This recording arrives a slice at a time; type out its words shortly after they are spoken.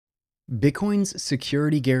Bitcoin's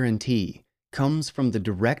security guarantee comes from the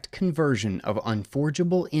direct conversion of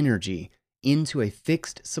unforgeable energy into a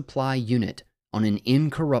fixed supply unit on an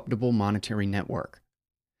incorruptible monetary network.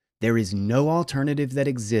 There is no alternative that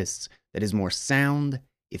exists that is more sound,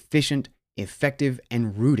 efficient, effective,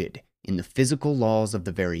 and rooted in the physical laws of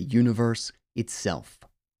the very universe itself.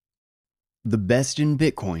 The best in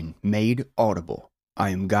Bitcoin made audible. I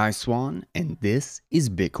am Guy Swan, and this is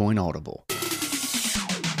Bitcoin Audible.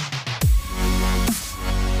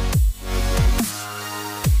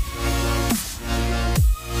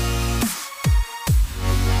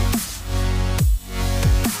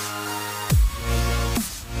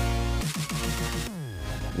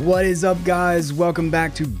 What is up, guys? Welcome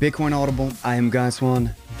back to Bitcoin Audible. I am Guy Swan,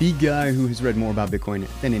 the guy who has read more about Bitcoin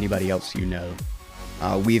than anybody else you know.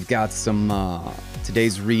 We've got some,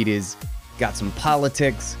 today's read is got some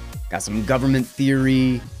politics, got some government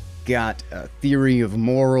theory, got a theory of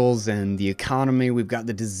morals and the economy. We've got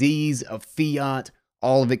the disease of Fiat,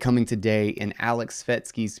 all of it coming today in Aleks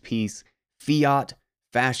Svetski's piece, Fiat,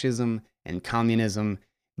 Fascism, and Communism.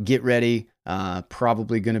 Get ready.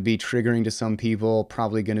 Probably going to be triggering to some people,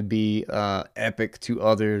 probably going to be epic to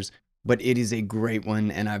others, but it is a great one,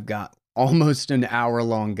 and I've got almost an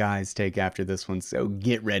hour-long guys take after this one, so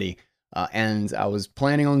get ready. And I was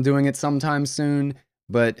planning on doing it sometime soon,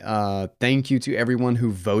 but thank you to everyone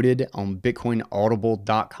who voted on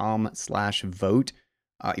bitcoinaudible.com/vote.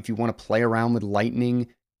 If you want to play around with Lightning,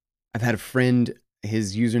 I've had a friend,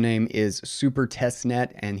 his username is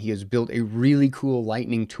SuperTestNet, and he has built a really cool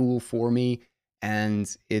Lightning tool for me,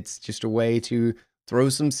 and it's just a way to throw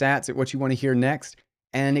some sats at what you want to hear next,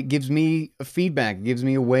 and it gives me a feedback. It gives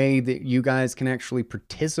me a way that you guys can actually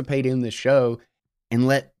participate in the show and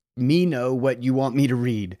let me know what you want me to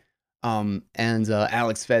read. Aleks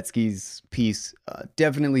Svetski's piece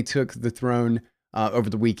definitely took the throne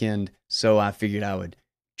over the weekend, so I figured I would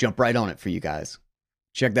jump right on it for you guys.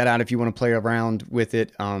 Check that out if you want to play around with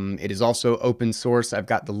it. It is also open source. I've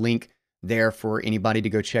got the link there for anybody to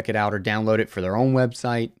go check it out or download it for their own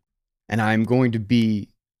website. And I'm going to be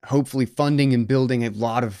hopefully funding and building a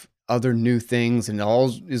lot of other new things, and it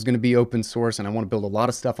all is going to be open source. And I want to build a lot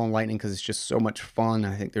of stuff on Lightning because it's just so much fun.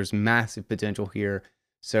 I think there's massive potential here.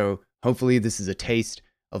 So hopefully this is a taste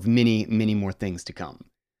of many, many more things to come.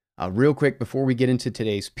 Real quick, before we get into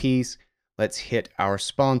today's piece, let's hit our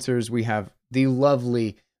sponsors. We have the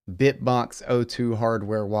lovely BitBox02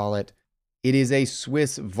 hardware wallet. It is a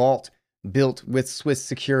Swiss vault built with Swiss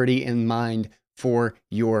security in mind for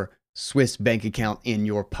your Swiss bank account in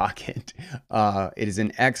your pocket. It is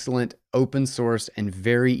an excellent open source and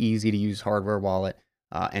very easy to use hardware wallet.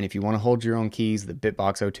 And if you want to hold your own keys, the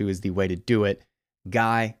BitBox02 is the way to do it.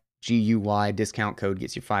 Guy, G-U-Y, discount code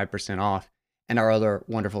gets you 5% off. And our other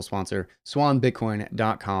wonderful sponsor,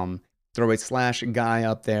 swanbitcoin.com. Throw a /guy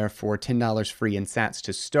up there for $10 free in sats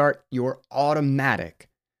to start your automatic,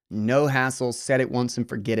 no hassle, set it once and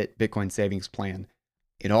forget it Bitcoin savings plan.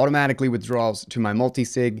 It automatically withdraws to my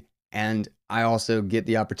multi-sig, and I also get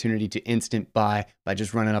the opportunity to instant buy by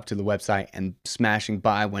just running up to the website and smashing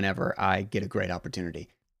buy whenever I get a great opportunity.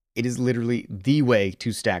 It is literally the way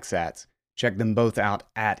to stack sats. Check them both out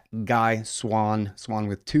at GuySwan, Swan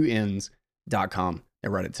with 2 N's.com.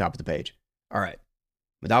 They're right at the top of the page. All right.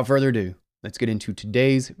 Without further ado, let's get into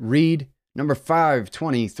today's read, number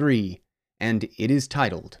 523, and it is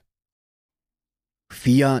titled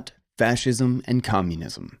Fiat, Fascism, and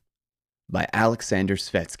Communism by Alexander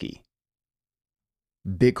Svetski.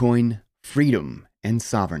 Bitcoin, Freedom, and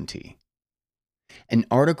Sovereignty. An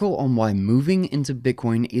article on why moving into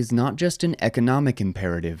Bitcoin is not just an economic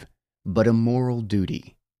imperative, but a moral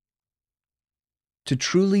duty. To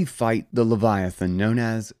truly fight the Leviathan known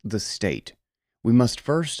as the state, we must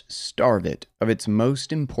first starve it of its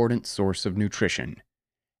most important source of nutrition,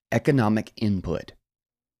 economic input.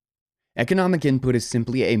 Economic input is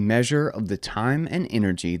simply a measure of the time and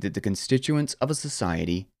energy that the constituents of a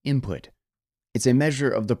society input. It's a measure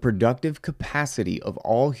of the productive capacity of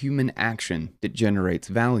all human action that generates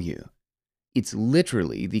value. It's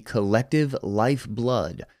literally the collective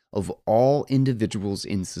lifeblood of all individuals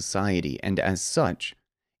in society, and as such,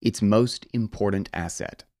 its most important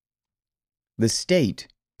asset. The state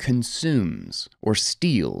consumes or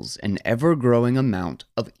steals an ever-growing amount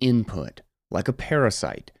of input, like a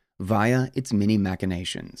parasite, via its many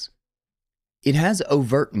machinations. It has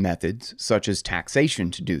overt methods, such as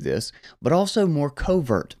taxation, to do this, but also more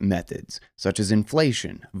covert methods, such as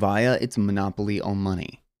inflation, via its monopoly on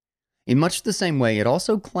money. In much the same way, it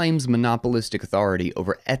also claims monopolistic authority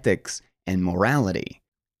over ethics and morality,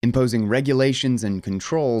 imposing regulations and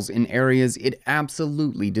controls in areas it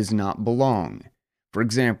absolutely does not belong, for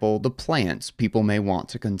example, the plants people may want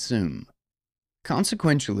to consume.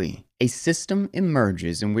 Consequently, a system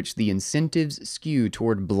emerges in which the incentives skew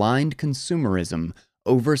toward blind consumerism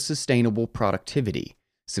over sustainable productivity,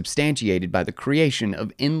 substantiated by the creation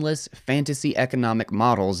of endless fantasy economic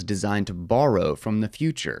models designed to borrow from the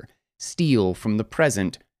future, steal from the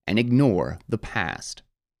present, and ignore the past.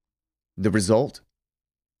 The result?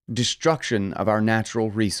 Destruction of our natural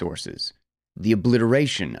resources, the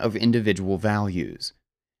obliteration of individual values,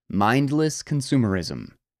 mindless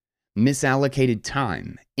consumerism, misallocated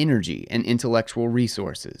time, energy, and intellectual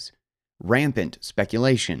resources, rampant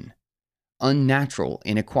speculation, unnatural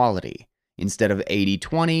inequality. Instead of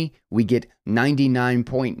 80-20, we get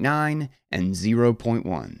 99.9 and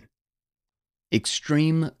 0.1.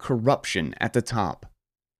 Extreme corruption at the top,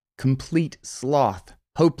 complete sloth,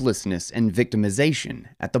 hopelessness, and victimization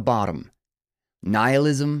at the bottom,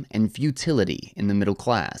 nihilism and futility in the middle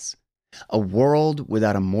class, a world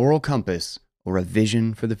without a moral compass or a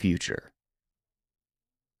vision for the future.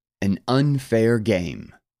 An unfair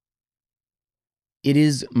game. It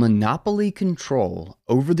is monopoly control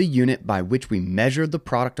over the unit by which we measure the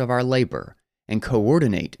product of our labor and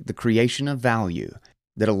coordinate the creation of value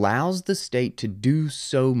that allows the state to do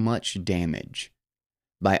so much damage.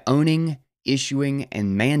 By owning, issuing,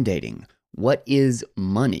 and mandating what is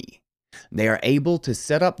money, they are able to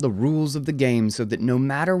set up the rules of the game so that no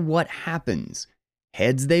matter what happens,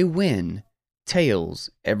 heads they win,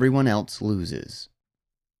 tails everyone else loses.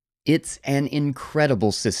 It's an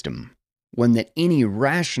incredible system, one that any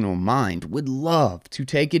rational mind would love to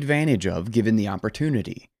take advantage of given the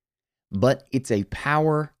opportunity. But it's a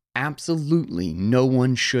power absolutely no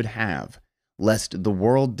one should have, lest the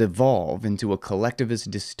world devolve into a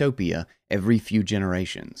collectivist dystopia every few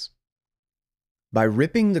generations. By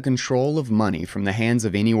ripping the control of money from the hands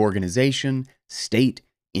of any organization, state,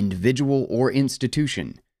 individual, or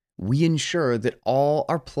institution, we ensure that all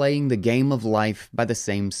are playing the game of life by the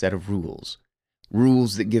same set of rules.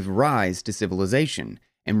 Rules that give rise to civilization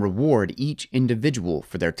and reward each individual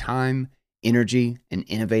for their time, energy, and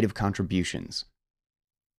innovative contributions.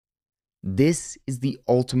 This is the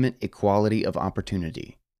ultimate equality of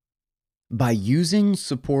opportunity. By using,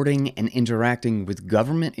 supporting, and interacting with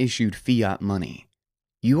government-issued fiat money,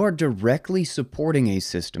 you are directly supporting a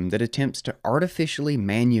system that attempts to artificially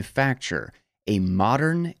manufacture a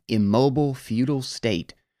modern, immobile feudal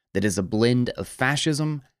state that is a blend of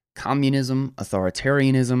fascism, communism,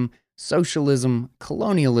 authoritarianism, socialism,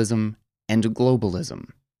 colonialism, and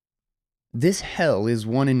globalism. This hell is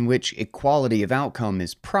one in which equality of outcome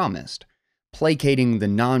is promised, placating the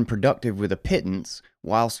non-productive with a pittance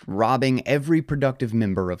whilst robbing every productive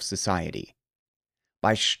member of society.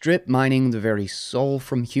 By strip mining the very soul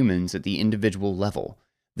from humans at the individual level,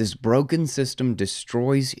 this broken system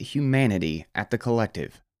destroys humanity at the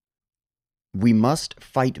collective. We must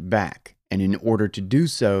fight back, and in order to do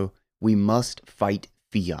so, we must fight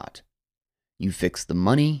fiat. You fix the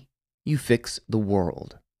money, you fix the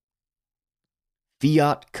world.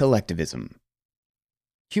 Fiat collectivism.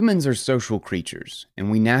 Humans are social creatures, and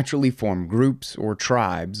we naturally form groups or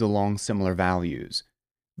tribes along similar values.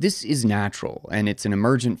 This is natural, and it's an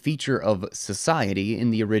emergent feature of society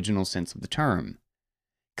in the original sense of the term.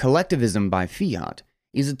 Collectivism by fiat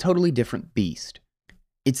is a totally different beast.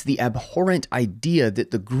 It's the abhorrent idea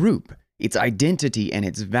that the group, its identity, and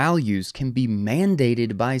its values can be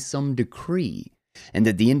mandated by some decree, and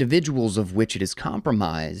that the individuals of which it is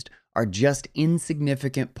compromised are just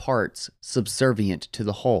insignificant parts subservient to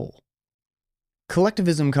the whole.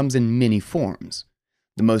 Collectivism comes in many forms.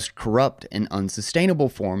 The most corrupt and unsustainable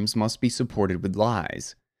forms must be supported with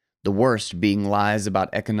lies, the worst being lies about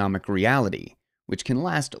economic reality, which can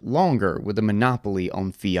last longer with a monopoly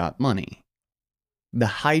on fiat money. The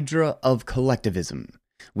Hydra of collectivism,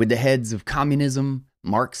 with the heads of communism,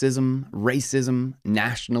 Marxism, racism,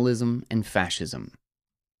 nationalism, and fascism,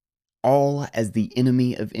 all as the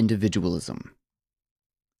enemy of individualism.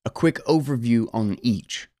 A quick overview on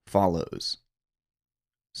each follows.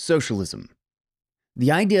 Socialism.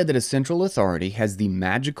 The idea that a central authority has the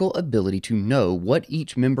magical ability to know what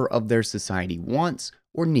each member of their society wants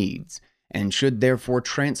or needs, and should therefore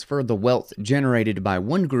transfer the wealth generated by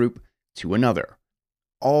one group to another,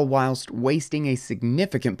 all whilst wasting a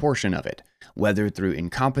significant portion of it, whether through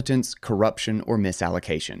incompetence, corruption, or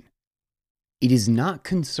misallocation. It is not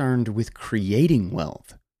concerned with creating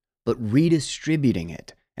wealth, but redistributing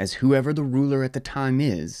it as whoever the ruler at the time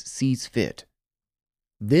is sees fit.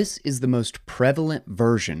 This is the most prevalent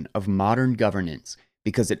version of modern governance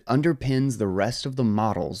because it underpins the rest of the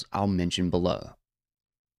models I'll mention below.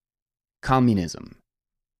 Communism.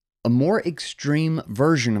 A more extreme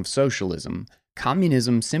version of socialism,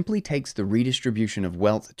 Communism simply takes the redistribution of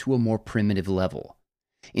wealth to a more primitive level.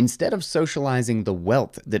 Instead of socializing the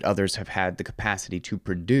wealth that others have had the capacity to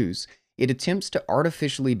produce, it attempts to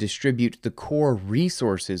artificially distribute the core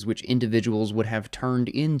resources which individuals would have turned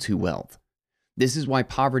into wealth. This is why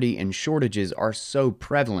poverty and shortages are so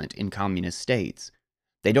prevalent in communist states.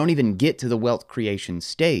 They don't even get to the wealth creation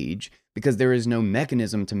stage because there is no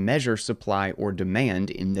mechanism to measure supply or demand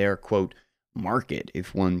in their, quote, market,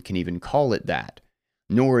 if one can even call it that.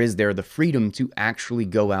 Nor is there the freedom to actually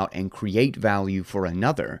go out and create value for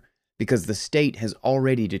another, because the state has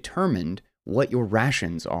already determined what your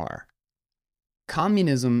rations are.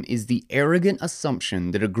 Communism is the arrogant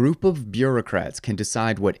assumption that a group of bureaucrats can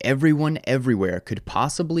decide what everyone everywhere could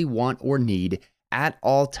possibly want or need at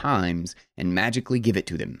all times and magically give it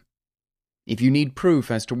to them. If you need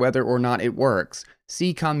proof as to whether or not it works,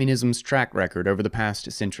 see communism's track record over the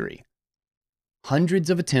past century. Hundreds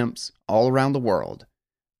of attempts all around the world,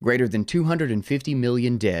 greater than 250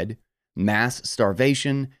 million dead, mass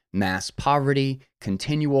starvation, mass poverty,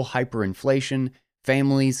 continual hyperinflation,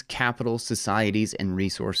 families, capital, societies, and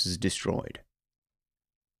resources destroyed.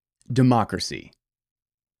 Democracy.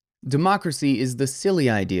 Democracy is the silly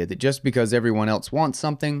idea that just because everyone else wants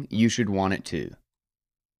something, you should want it too.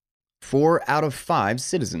 4 out of 5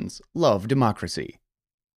 citizens love democracy,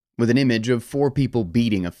 with an image of 4 people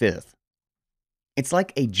beating a 5th. It's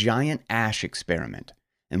like a giant ash experiment,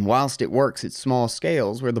 and whilst it works at small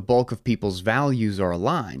scales where the bulk of people's values are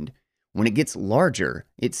aligned, when it gets larger,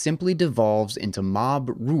 it simply devolves into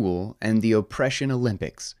mob rule and the oppression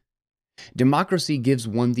Olympics. Democracy gives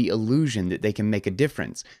one the illusion that they can make a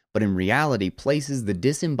difference, but in reality places the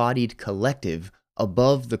disembodied collective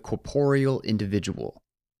above the corporeal individual.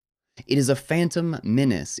 It is a phantom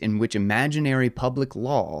menace in which imaginary public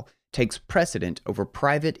law takes precedent over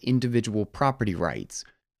private individual property rights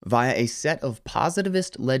via a set of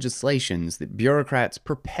positivist legislations that bureaucrats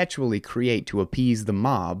perpetually create to appease the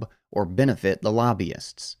mob or benefit the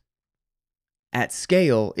lobbyists. At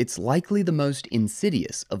scale, it's likely the most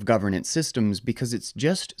insidious of governance systems because it's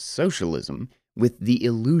just socialism with the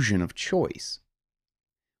illusion of choice.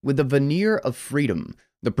 With a veneer of freedom,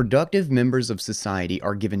 the productive members of society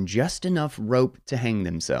are given just enough rope to hang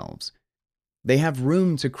themselves. They have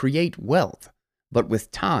room to create wealth, but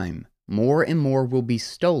with time, more and more will be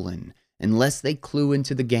stolen unless they clue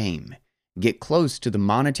into the game, get close to the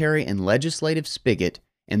monetary and legislative spigot,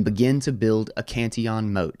 and begin to build a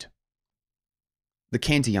Cantillon moat. The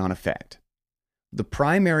Cantillon effect. The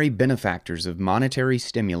primary benefactors of monetary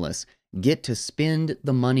stimulus get to spend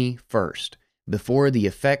the money first, before the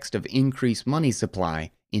effects of increased money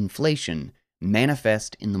supply, inflation,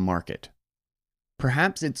 manifest in the market.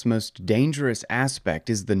 Perhaps its most dangerous aspect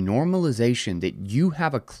is the normalization that you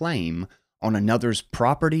have a claim on another's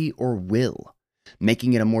property or will,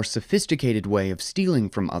 making it a more sophisticated way of stealing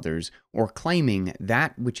from others or claiming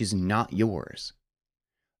that which is not yours.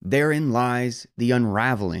 Therein lies the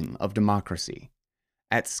unraveling of democracy.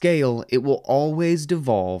 At scale, it will always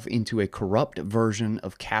devolve into a corrupt version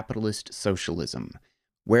of capitalist socialism,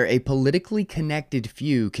 where a politically connected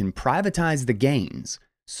few can privatize the gains,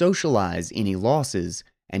 socialize any losses,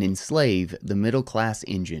 and enslave the middle-class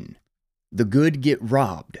engine. The good get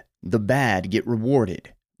robbed, the bad get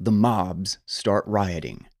rewarded, the mobs start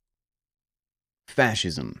rioting.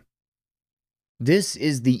 Fascism. This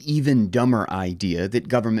is the even dumber idea that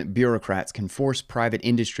government bureaucrats can force private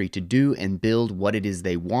industry to do and build what it is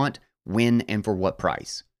they want, when, and for what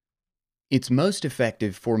price. It's most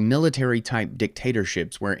effective for military-type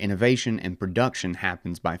dictatorships where innovation and production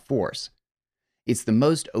happens by force. It's the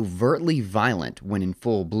most overtly violent when in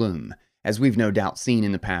full bloom, as we've no doubt seen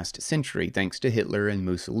in the past century thanks to Hitler and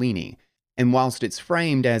Mussolini. And whilst it's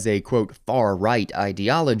framed as a, quote, far-right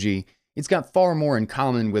ideology, it's got far more in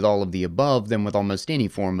common with all of the above than with almost any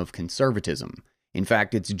form of conservatism. In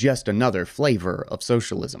fact, it's just another flavor of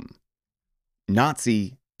socialism.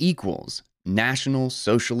 Nazi equals National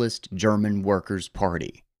Socialist German Workers'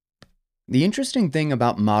 Party. The interesting thing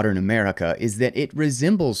about modern America is that it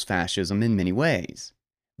resembles fascism in many ways.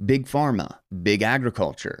 Big pharma, big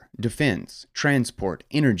agriculture, defense, transport,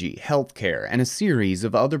 energy, healthcare, and a series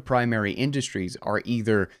of other primary industries are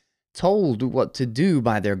either told what to do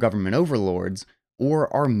by their government overlords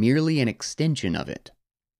or are merely an extension of it.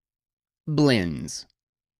 Blends.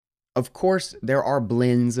 Of course, there are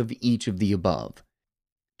blends of each of the above.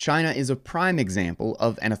 China is a prime example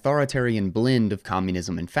of an authoritarian blend of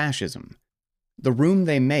communism and fascism. The room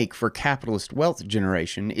they make for capitalist wealth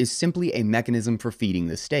generation is simply a mechanism for feeding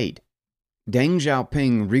the state. Deng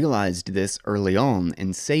Xiaoping realized this early on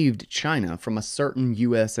and saved China from a certain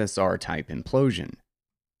USSR-type implosion.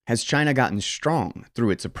 Has China gotten strong through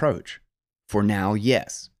its approach? For now,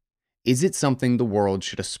 yes. Is it something the world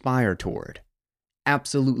should aspire toward?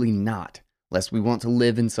 Absolutely not, lest we want to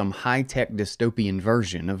live in some high-tech dystopian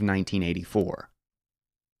version of 1984.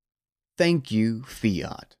 Thank you,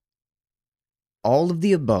 Fiat. All of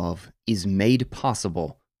the above is made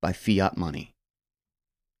possible by fiat money.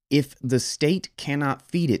 If the state cannot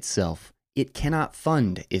feed itself, it cannot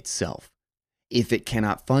fund itself. If it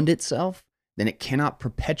cannot fund itself, then it cannot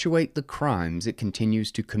perpetuate the crimes it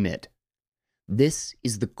continues to commit. This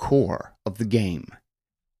is the core of the game.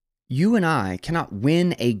 You and I cannot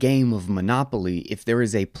win a game of Monopoly if there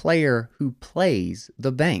is a player who plays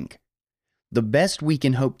the bank. The best we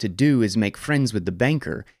can hope to do is make friends with the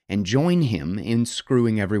banker and join him in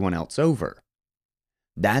screwing everyone else over.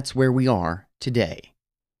 That's where we are today.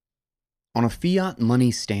 On a fiat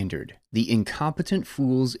money standard, the incompetent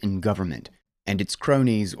fools in government and its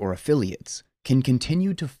cronies or affiliates can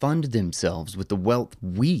continue to fund themselves with the wealth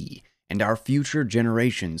we and our future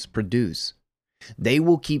generations produce. They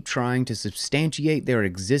will keep trying to substantiate their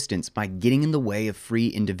existence by getting in the way of free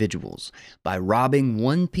individuals, by robbing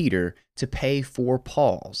one Peter to pay 4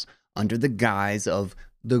 Pauls under the guise of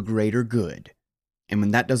the greater good. And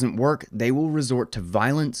when that doesn't work, they will resort to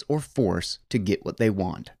violence or force to get what they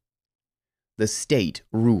want. The state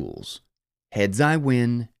rules. Heads I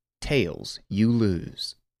win, tails you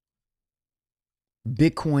lose.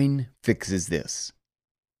 Bitcoin fixes this.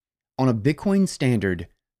 On a Bitcoin standard,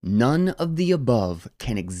 none of the above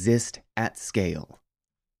can exist at scale.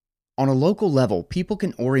 On a local level, people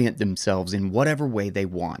can orient themselves in whatever way they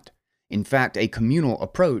want. In fact, a communal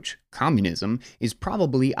approach, communism, is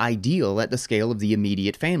probably ideal at the scale of the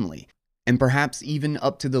immediate family, and perhaps even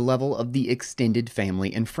up to the level of the extended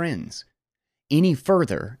family and friends. Any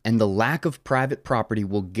further, and the lack of private property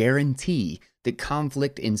will guarantee that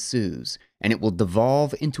conflict ensues, and it will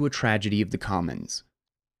devolve into a tragedy of the commons.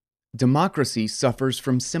 Democracy suffers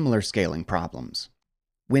from similar scaling problems.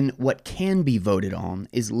 When what can be voted on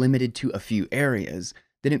is limited to a few areas,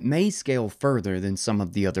 then it may scale further than some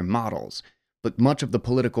of the other models, but much of the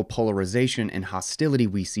political polarization and hostility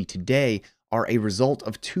we see today are a result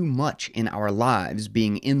of too much in our lives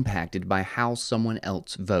being impacted by how someone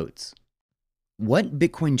else votes. What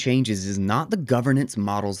Bitcoin changes is not the governance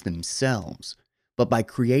models themselves, but by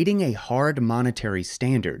creating a hard monetary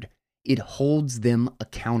standard, it holds them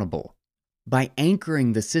accountable. By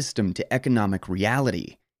anchoring the system to economic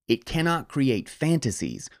reality, it cannot create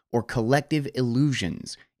fantasies or collective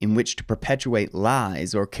illusions in which to perpetuate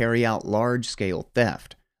lies or carry out large-scale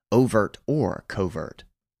theft, overt or covert.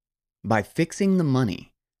 By fixing the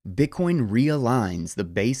money, Bitcoin realigns the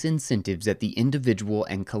base incentives at the individual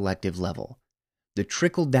and collective level. The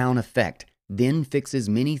trickle-down effect then fixes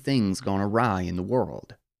many things gone awry in the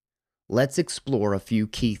world. Let's explore a few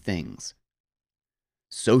key things.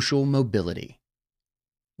 Social mobility.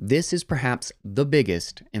 This is perhaps the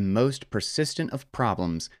biggest and most persistent of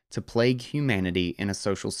problems to plague humanity in a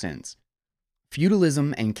social sense.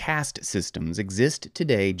 Feudalism and caste systems exist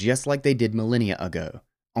today just like they did millennia ago,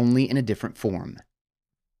 only in a different form.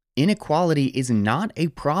 Inequality is not a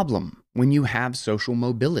problem when you have social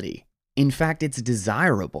mobility. In fact, it's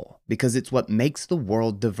desirable because it's what makes the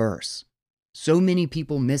world diverse. So many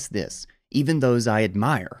people miss this, even those I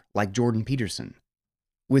admire, like Jordan Peterson.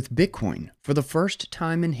 With Bitcoin, for the first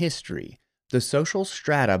time in history, the social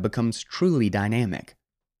strata becomes truly dynamic.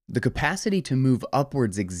 The capacity to move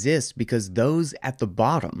upwards exists because those at the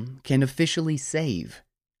bottom can officially save.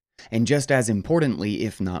 And just as importantly,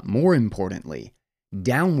 if not more importantly,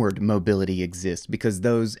 downward mobility exists because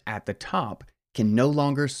those at the top can no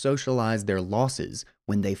longer socialize their losses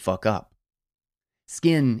when they fuck up.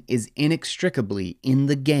 Skin is inextricably in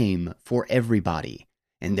the game for everybody,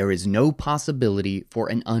 and there is no possibility for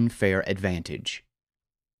an unfair advantage.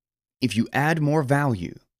 If you add more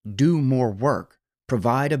value, do more work,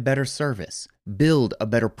 provide a better service, build a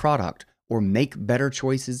better product, or make better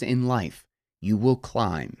choices in life, you will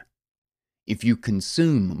climb. If you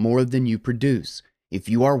consume more than you produce, if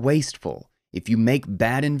you are wasteful, if you make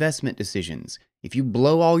bad investment decisions, if you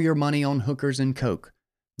blow all your money on hookers and coke,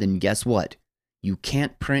 then guess what? You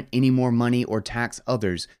can't print any more money or tax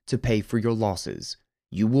others to pay for your losses.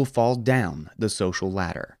 You will fall down the social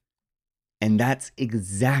ladder. And that's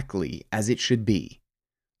exactly as it should be.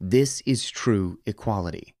 This is true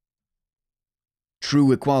equality.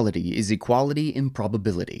 True equality is equality in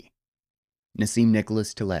probability. Nassim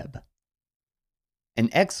Nicholas Taleb. An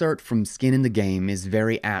excerpt from Skin in the Game is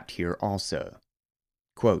very apt here also.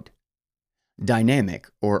 Quote, dynamic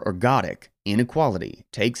or ergodic inequality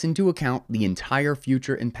takes into account the entire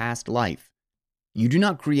future and past life. You do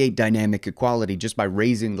not create dynamic equality just by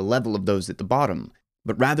raising the level of those at the bottom,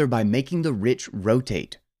 but rather by making the rich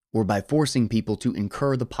rotate, or by forcing people to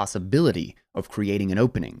incur the possibility of creating an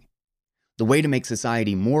opening. The way to make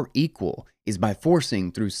society more equal is by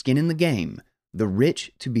forcing, through skin in the game, the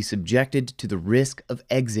rich to be subjected to the risk of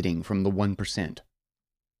exiting from the 1%.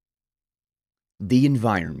 The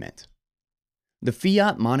environment. The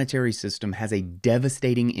fiat monetary system has a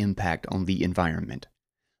devastating impact on the environment.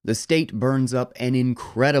 The state burns up an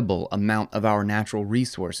incredible amount of our natural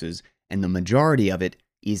resources, and the majority of it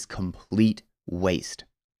is complete waste.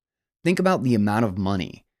 Think about the amount of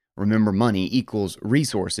money. Remember, money equals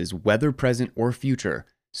resources, whether present or future,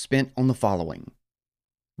 spent on the following: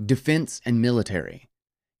 defense and military,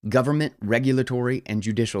 government, regulatory, and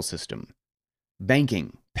judicial system,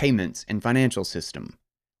 banking, payments, and financial system,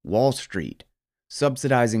 Wall Street,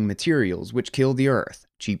 subsidizing materials which kill the earth,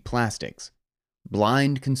 cheap plastics,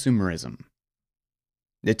 blind consumerism.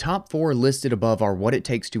 The top 4 listed above are what it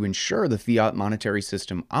takes to ensure the fiat monetary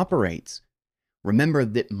system operates. Remember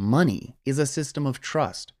that money is a system of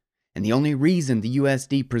trust, and the only reason the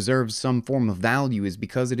USD preserves some form of value is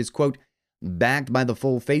because it is, quote, backed by the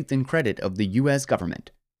full faith and credit of the US government.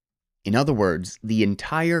 In other words, the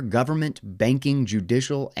entire government, banking,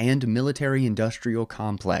 judicial, and military-industrial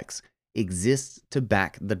complex exists to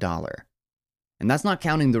back the dollar. And that's not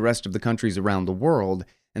counting the rest of the countries around the world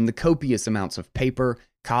and the copious amounts of paper,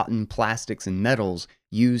 cotton, plastics, and metals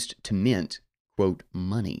used to mint, quote,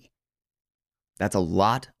 money. That's a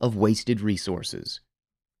lot of wasted resources.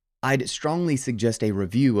 I'd strongly suggest a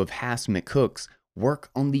review of Hass McCook's work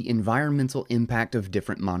on the environmental impact of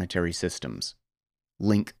different monetary systems.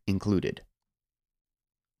 Link included.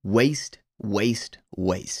 Waste, waste,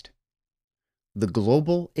 waste. The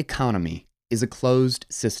global economy is a closed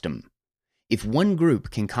system. If one group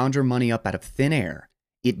can conjure money up out of thin air,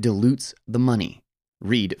 it dilutes the money,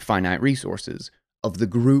 read finite resources, of the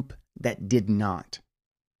group that did not.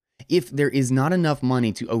 If there is not enough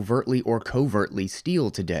money to overtly or covertly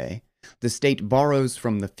steal today, the state borrows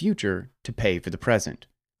from the future to pay for the present.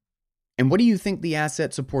 And what do you think the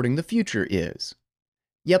asset supporting the future is?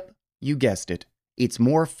 Yep, you guessed it. It's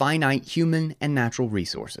more finite human and natural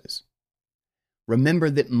resources.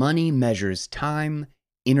 Remember that money measures time,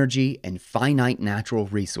 energy, and finite natural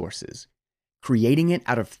resources. Creating it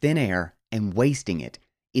out of thin air and wasting it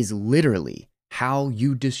is literally how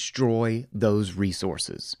you destroy those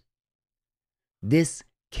resources. This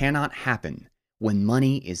cannot happen when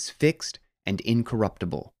money is fixed and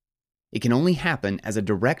incorruptible. It can only happen as a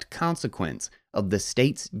direct consequence of the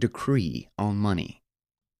state's decree on money.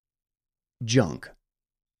 Junk.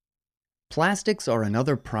 Plastics are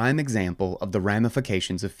another prime example of the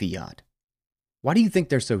ramifications of fiat. Why do you think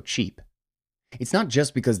they're so cheap? It's not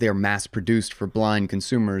just because they are mass-produced for blind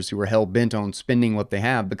consumers who are hell-bent on spending what they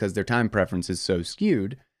have because their time preference is so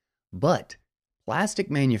skewed, but plastic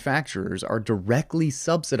manufacturers are directly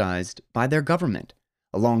subsidized by their government,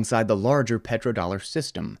 alongside the larger petrodollar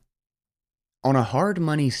system. On a hard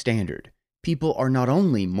money standard, people are not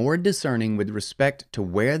only more discerning with respect to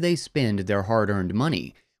where they spend their hard-earned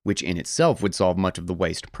money, which in itself would solve much of the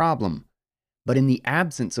waste problem, but in the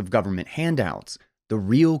absence of government handouts, the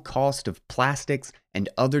real cost of plastics and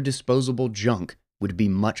other disposable junk would be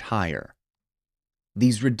much higher.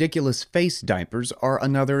 These ridiculous face diapers are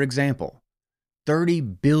another example. 30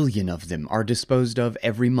 billion of them are disposed of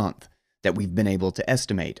every month that we've been able to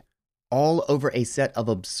estimate, all over a set of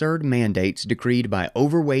absurd mandates decreed by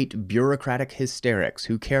overweight bureaucratic hysterics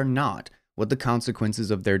who care not what the consequences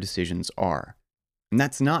of their decisions are. And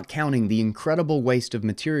that's not counting the incredible waste of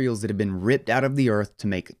materials that have been ripped out of the earth to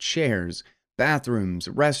make chairs, bathrooms,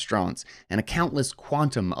 restaurants, and a countless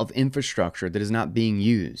quantum of infrastructure that is not being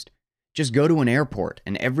used. Just go to an airport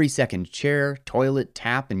and every second chair, toilet,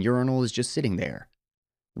 tap, and urinal is just sitting there.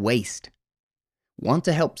 Waste. Want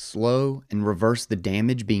to help slow and reverse the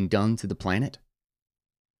damage being done to the planet?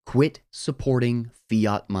 Quit supporting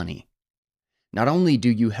fiat money. Not only do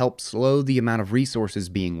you help slow the amount of resources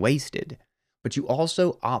being wasted, but you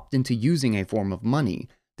also opt into using a form of money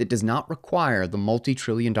that does not require the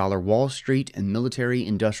multi-trillion-dollar Wall Street and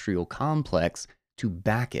military-industrial complex to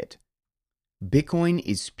back it. Bitcoin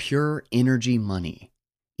is pure energy money.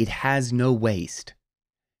 It has no waste.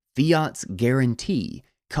 Fiat's guarantee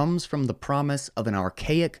comes from the promise of an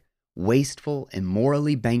archaic, wasteful, and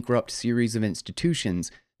morally bankrupt series of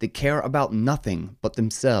institutions that care about nothing but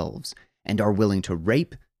themselves and are willing to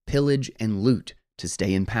rape, pillage, and loot to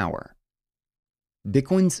stay in power.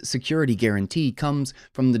 Bitcoin's security guarantee comes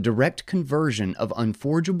from the direct conversion of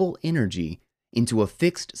unforgeable energy into a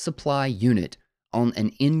fixed supply unit on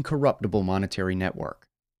an incorruptible monetary network.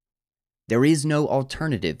 There is no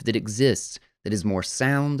alternative that exists that is more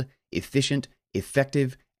sound, efficient,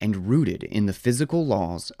 effective, and rooted in the physical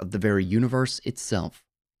laws of the very universe itself.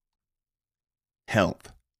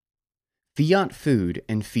 Health. Fiat food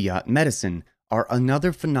and fiat medicine are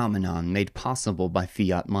another phenomenon made possible by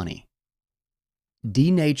fiat money.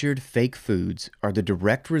 Denatured fake foods are the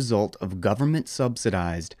direct result of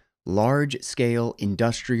government-subsidized, large-scale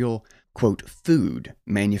industrial, quote, food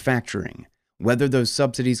manufacturing, whether those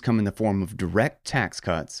subsidies come in the form of direct tax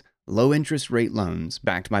cuts, low-interest rate loans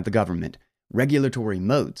backed by the government, regulatory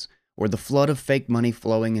moats, or the flood of fake money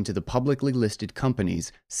flowing into the publicly listed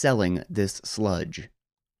companies selling this sludge.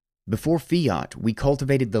 Before fiat, we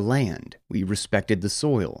cultivated the land, we respected the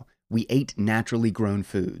soil, we ate naturally grown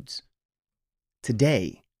foods.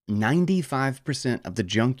 Today, 95% of the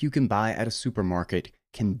junk you can buy at a supermarket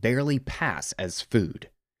can barely pass as food,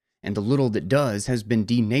 and the little that does has been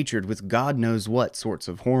denatured with God knows what sorts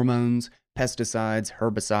of hormones, pesticides,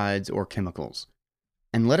 herbicides, or chemicals.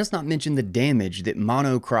 And let us not mention the damage that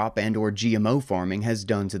monocrop and/or GMO farming has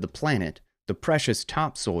done to the planet, the precious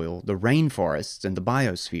topsoil, the rainforests, and the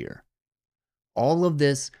biosphere. All of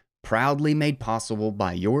this proudly made possible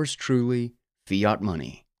by yours truly, fiat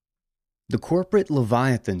money. The corporate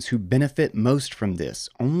leviathans who benefit most from this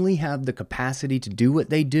only have the capacity to do what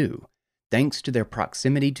they do, thanks to their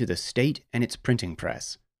proximity to the state and its printing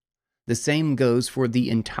press. The same goes for the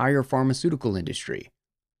entire pharmaceutical industry.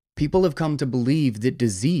 People have come to believe that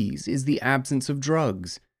disease is the absence of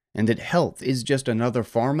drugs, and that health is just another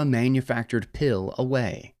pharma-manufactured pill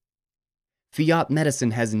away. Fiat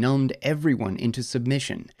medicine has numbed everyone into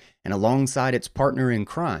submission, and alongside its partner in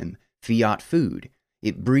crime, fiat food,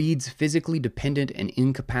 it breeds physically dependent and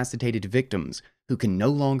incapacitated victims who can no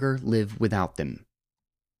longer live without them.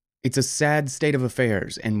 It's a sad state of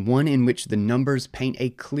affairs, and one in which the numbers paint a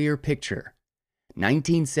clear picture.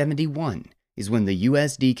 1971 is when the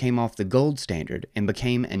USD came off the gold standard and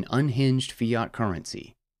became an unhinged fiat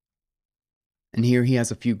currency. And here he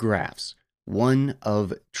has a few graphs. One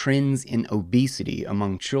of trends in obesity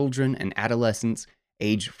among children and adolescents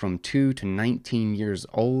aged from 2 to 19 years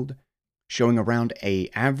old, showing around an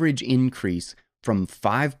average increase from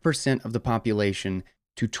 5% of the population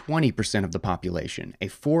to 20% of the population, a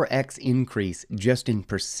 4x increase just in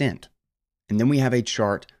percent. And then we have a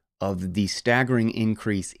chart of the staggering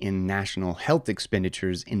increase in national health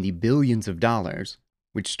expenditures in the billions of dollars,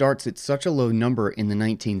 which starts at such a low number in the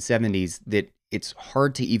 1970s that it's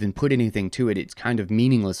hard to even put anything to it. It's kind of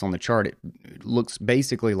meaningless on the chart. It looks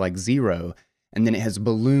basically like zero, and then it has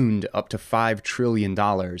ballooned up to $5 trillion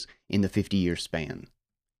in the 50-year span.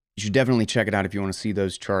 You should definitely check it out if you want to see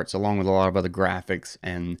those charts, along with a lot of other graphics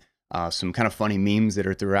and some kind of funny memes that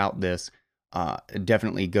are throughout this.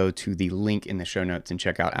 Definitely go to the link in the show notes and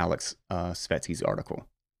check out Aleks Svetski's article.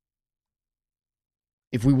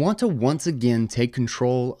 If we want to once again take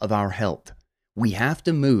control of our health, we have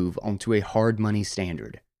to move onto a hard money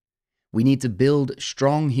standard. We need to build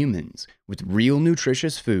strong humans with real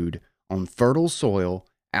nutritious food on fertile soil,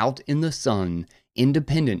 out in the sun,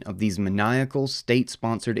 independent of these maniacal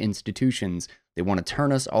state-sponsored institutions that want to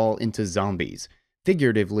turn us all into zombies,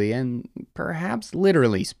 figuratively and perhaps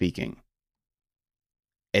literally speaking.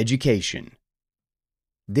 Education.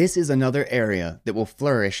 This is another area that will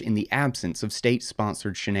flourish in the absence of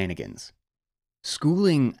state-sponsored shenanigans.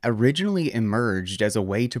 Schooling originally emerged as a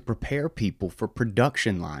way to prepare people for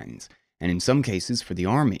production lines, and in some cases for the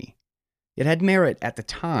army. It had merit at the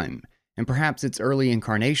time, and perhaps its early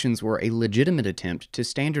incarnations were a legitimate attempt to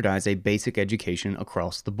standardize a basic education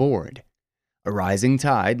across the board. A rising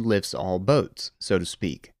tide lifts all boats, so to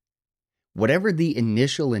speak. Whatever the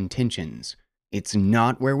initial intentions, it's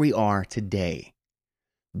not where we are today.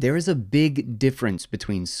 There is a big difference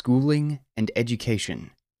between schooling and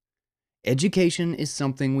education. Education is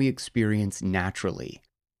something we experience naturally.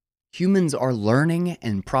 Humans are learning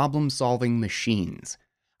and problem-solving machines.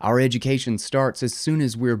 Our education starts as soon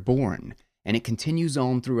as we're born, and it continues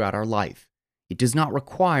on throughout our life. It does not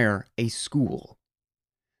require a school.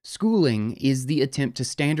 Schooling is the attempt to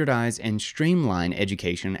standardize and streamline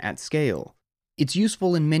education at scale. It's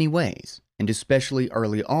useful in many ways, and especially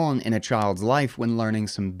early on in a child's life when learning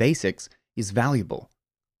some basics is valuable.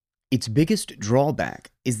 Its biggest drawback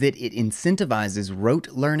is that it incentivizes rote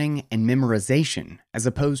learning and memorization as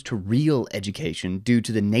opposed to real education due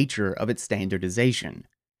to the nature of its standardization.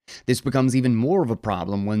 This becomes even more of a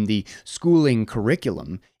problem when the schooling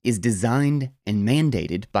curriculum is designed and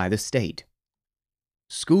mandated by the state.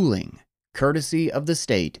 Schooling, courtesy of the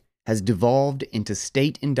state, has devolved into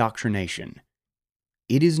state indoctrination.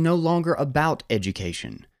 It is no longer about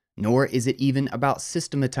education, nor is it even about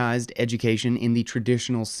systematized education in the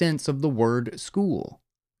traditional sense of the word school.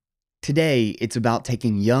 Today, it's about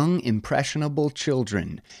taking young, impressionable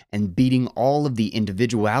children and beating all of the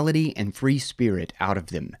individuality and free spirit out of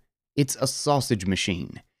them. It's a sausage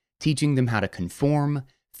machine, teaching them how to conform,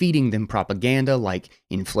 feeding them propaganda like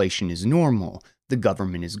inflation is normal, the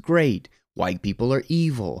government is great, white people are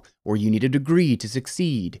evil, or you need a degree to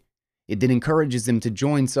succeed. It then encourages them to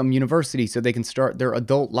join some university so they can start their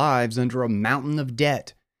adult lives under a mountain of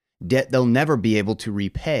debt. Debt they'll never be able to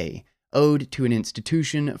repay, owed to an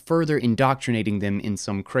institution further indoctrinating them in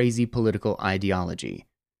some crazy political ideology.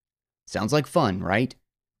 Sounds like fun, right?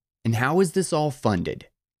 And how is this all funded?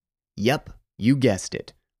 Yep, you guessed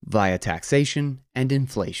it, via taxation and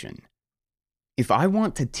inflation. If I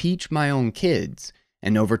want to teach my own kids,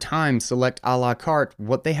 and over time select a la carte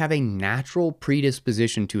what they have a natural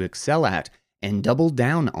predisposition to excel at and double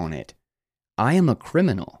down on it, I am a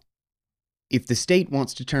criminal. If the state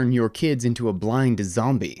wants to turn your kids into a blind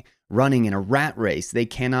zombie, running in a rat race they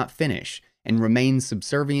cannot finish, and remain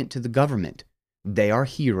subservient to the government, they are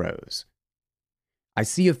heroes. I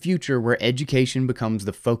see a future where education becomes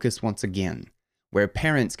the focus once again, where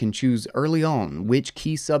parents can choose early on which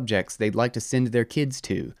key subjects they'd like to send their kids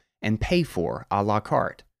to and pay for a la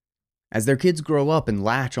carte. As their kids grow up and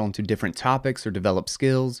latch onto different topics or develop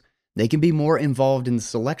skills, they can be more involved in the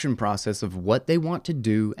selection process of what they want to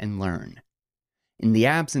do and learn. In the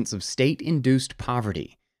absence of state-induced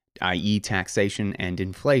poverty, i.e. taxation and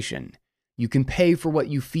inflation, you can pay for what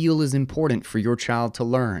you feel is important for your child to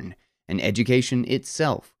learn, and education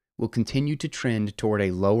itself will continue to trend toward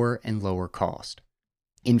a lower and lower cost.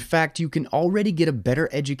 In fact, you can already get a better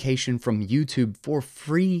education from YouTube for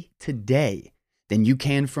free today than you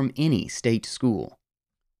can from any state school.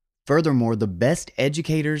 Furthermore, the best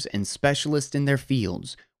educators and specialists in their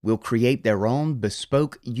fields will create their own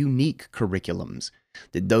bespoke, unique curriculums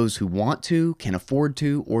that those who want to, can afford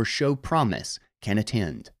to, or show promise can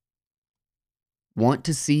attend. Want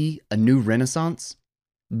to see a new renaissance?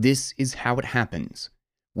 This is how it happens.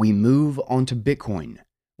 We move onto Bitcoin.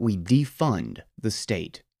 We defund the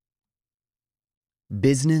state.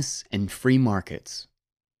 Business and free markets.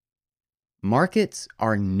 Markets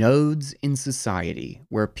are nodes in society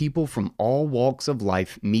where people from all walks of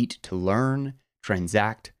life meet to learn,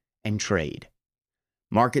 transact, and trade.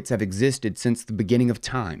 Markets have existed since the beginning of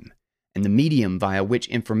time, and the medium via which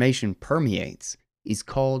information permeates is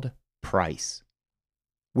called price.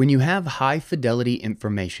 When you have high-fidelity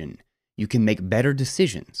information, you can make better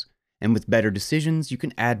decisions, and with better decisions, you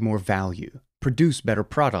can add more value, produce better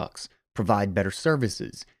products, provide better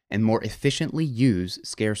services, and more efficiently use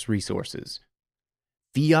scarce resources.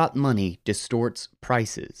 Fiat money distorts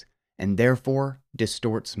prices, and therefore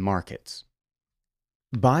distorts markets.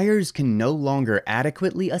 Buyers can no longer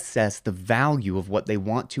adequately assess the value of what they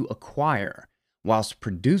want to acquire, whilst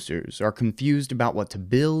producers are confused about what to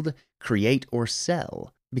build, create, or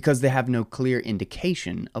sell because they have no clear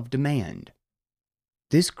indication of demand.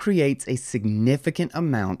 This creates a significant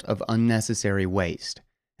amount of unnecessary waste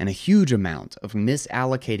and a huge amount of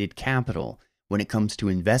misallocated capital when it comes to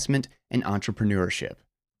investment and entrepreneurship.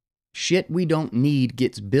 Shit we don't need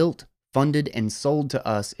gets built, funded, and sold to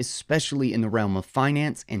us, especially in the realm of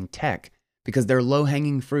finance and tech, because they're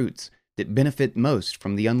low-hanging fruits that benefit most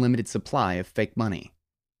from the unlimited supply of fake money.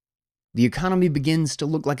 The economy begins to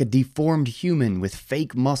look like a deformed human with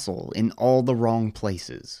fake muscle in all the wrong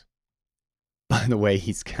places. By the way,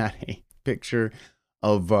 he's got a picture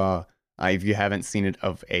of, if you haven't seen it,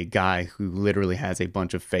 of a guy who literally has a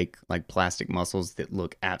bunch of fake, like, plastic muscles that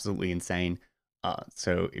look absolutely insane.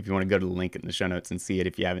 So if you want to go to the link in the show notes and see it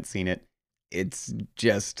if you haven't seen it, it's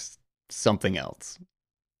just something else.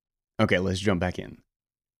 Okay, let's jump back in.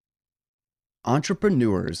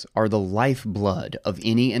 Entrepreneurs are the lifeblood of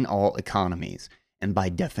any and all economies, and by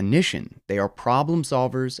definition, they are problem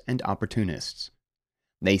solvers and opportunists.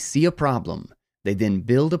 They see a problem, they then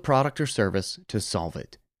build a product or service to solve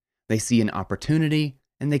it. They see an opportunity,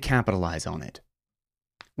 and they capitalize on it.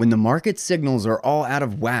 When the market signals are all out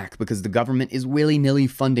of whack because the government is willy-nilly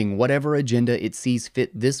funding whatever agenda it sees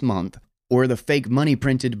fit this month, or the fake money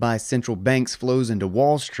printed by central banks flows into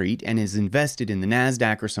Wall Street and is invested in the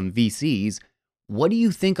NASDAQ or some VCs, what do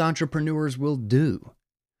you think entrepreneurs will do?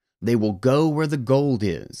 They will go where the gold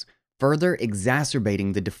is, further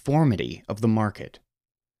exacerbating the deformity of the market.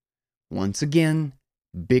 Once again,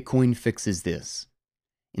 Bitcoin fixes this.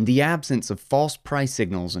 In the absence of false price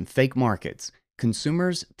signals and fake markets,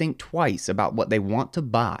 consumers think twice about what they want to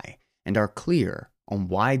buy and are clear on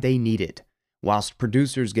why they need it, whilst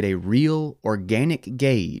producers get a real, organic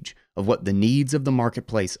gauge of what the needs of the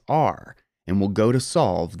marketplace are and will go to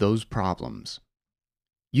solve those problems.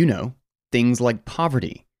 You know, things like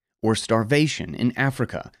poverty, or starvation in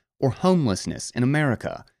Africa, or homelessness in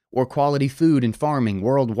America, or quality food and farming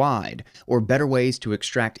worldwide, or better ways to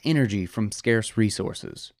extract energy from scarce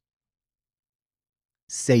resources.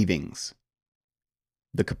 Savings.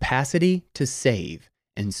 The capacity to save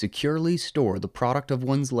and securely store the product of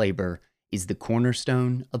one's labor is the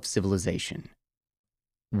cornerstone of civilization.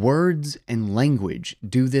 Words and language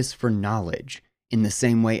do this for knowledge in the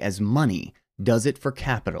same way as money does it for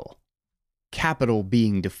capital. Capital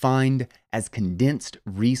being defined as condensed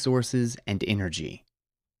resources and energy.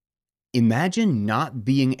 Imagine not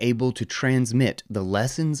being able to transmit the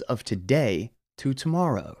lessons of today to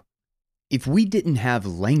tomorrow. If we didn't have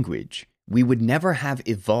language, we would never have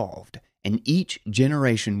evolved, and each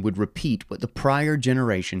generation would repeat what the prior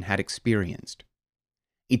generation had experienced.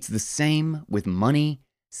 It's the same with money,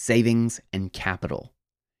 savings, and capital.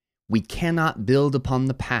 We cannot build upon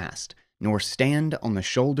the past, nor stand on the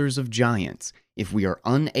shoulders of giants if we are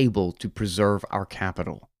unable to preserve our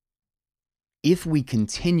capital. If we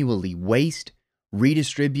continually waste,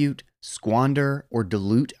 redistribute, squander, or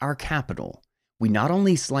dilute our capital, we not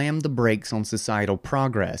only slam the brakes on societal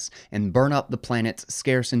progress and burn up the planet's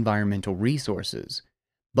scarce environmental resources,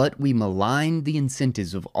 but we malign the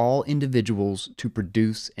incentives of all individuals to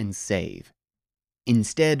produce and save.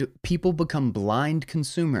 Instead, people become blind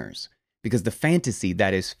consumers because the fantasy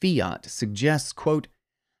that is fiat suggests, quote,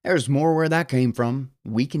 "There's more where that came from.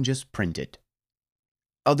 We can just print it."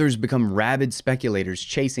 Others become rabid speculators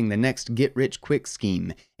chasing the next get-rich-quick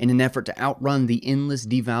scheme in an effort to outrun the endless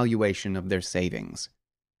devaluation of their savings.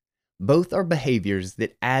 Both are behaviors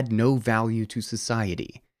that add no value to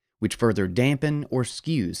society, which further dampen or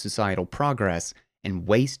skew societal progress and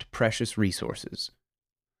waste precious resources.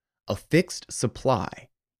 A fixed supply,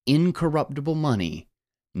 incorruptible money,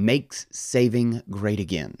 makes saving great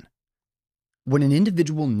again. When an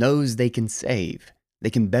individual knows they can save,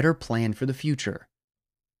 they can better plan for the future.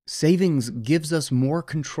 Savings gives us more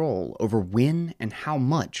control over when and how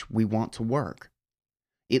much we want to work.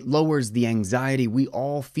 It lowers the anxiety we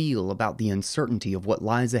all feel about the uncertainty of what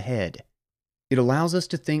lies ahead. It allows us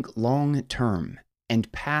to think long-term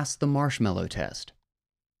and pass the marshmallow test.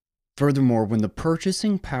 Furthermore, when the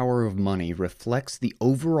purchasing power of money reflects the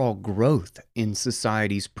overall growth in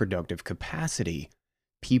society's productive capacity,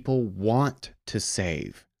 people want to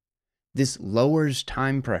save. This lowers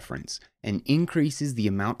time preference and increases the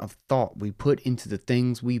amount of thought we put into the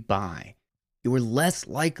things we buy. You are less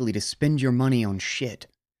likely to spend your money on shit.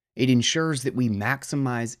 It ensures that we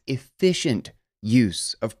maximize efficient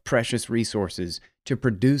use of precious resources to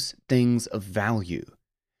produce things of value.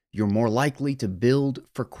 You're more likely to build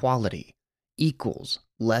for quality, equals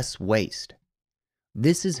less waste.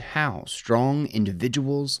 This is how strong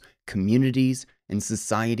individuals, communities, and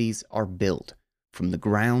societies are built, from the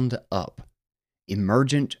ground up.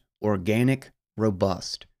 Emergent, organic,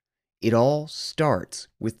 robust. It all starts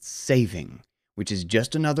with saving, which is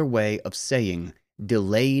just another way of saying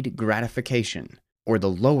delayed gratification, or the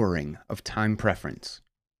lowering of time preference.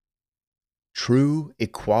 True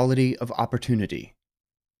equality of opportunity.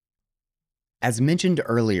 As mentioned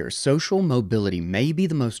earlier, social mobility may be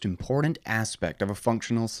the most important aspect of a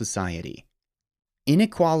functional society.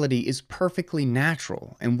 Inequality is perfectly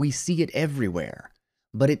natural, and we see it everywhere,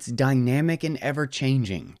 but it's dynamic and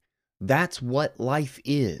ever-changing. That's what life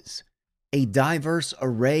is. A diverse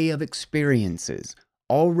array of experiences,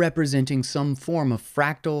 all representing some form of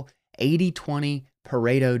fractal 80-20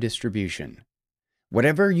 Pareto distribution.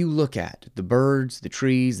 Whatever you look at, the birds, the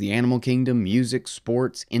trees, the animal kingdom, music,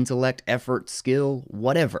 sports, intellect, effort, skill,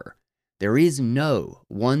 whatever, there is no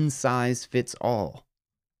one-size-fits-all.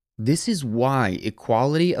 This is why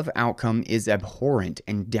equality of outcome is abhorrent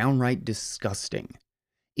and downright disgusting.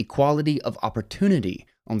 Equality of opportunity,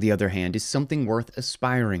 on the other hand, is something worth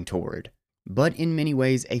aspiring toward, but in many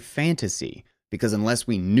ways a fantasy, because unless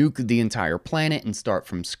we nuke the entire planet and start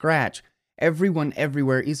from scratch, everyone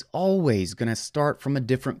everywhere is always going to start from a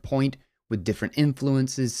different point with different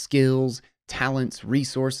influences, skills, talents,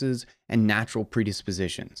 resources, and natural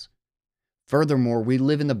predispositions. Furthermore, we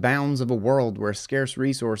live in the bounds of a world where scarce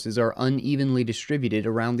resources are unevenly distributed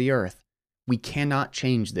around the earth. We cannot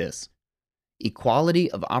change this. Equality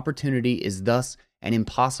of opportunity is thus an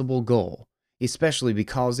impossible goal, especially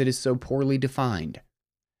because it is so poorly defined.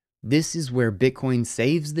 This is where Bitcoin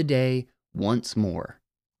saves the day once more.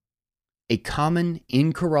 A common,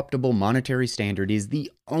 incorruptible monetary standard is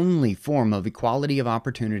the only form of equality of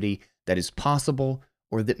opportunity that is possible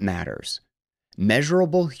or that matters.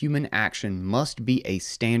 Measurable human action must be a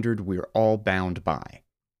standard we're all bound by.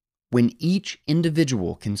 When each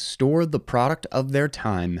individual can store the product of their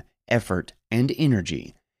time, effort, and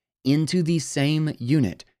energy into the same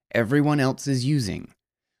unit everyone else is using,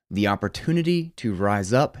 the opportunity to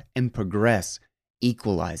rise up and progress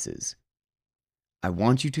equalizes. I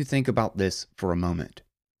want you to think about this for a moment.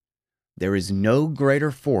 There is no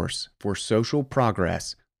greater force for social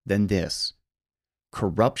progress than this.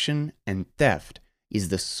 Corruption and theft is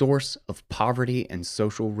the source of poverty and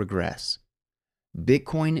social regress.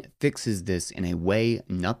 Bitcoin fixes this in a way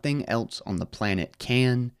nothing else on the planet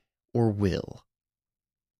can or will.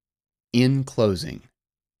 In closing,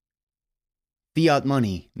 fiat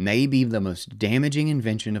money may be the most damaging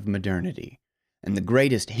invention of modernity and the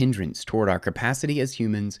greatest hindrance toward our capacity as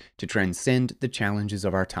humans to transcend the challenges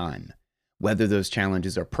of our time, whether those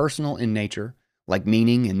challenges are personal in nature, like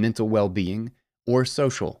meaning and mental well-being, or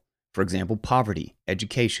social, for example, poverty,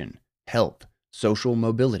 education, health, social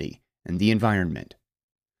mobility, and the environment.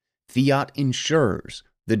 Fiat ensures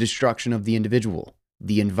the destruction of the individual,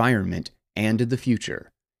 the environment, and the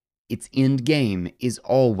future. Its end game is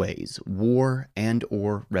always war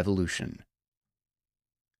and/or revolution.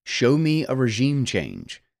 Show me a regime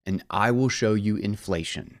change, and I will show you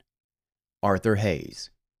inflation. Arthur Hayes.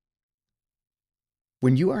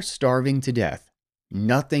 When you are starving to death,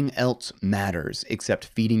 nothing else matters except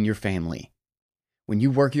feeding your family. When you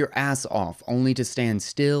work your ass off only to stand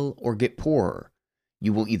still or get poorer,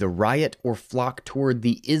 you will either riot or flock toward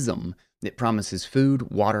the ism that promises food,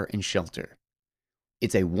 water, and shelter.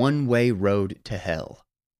 It's a one-way road to hell.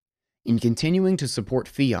 In continuing to support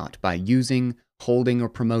fiat by using, holding, or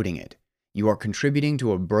promoting it, you are contributing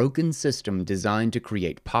to a broken system designed to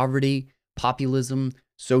create poverty, populism,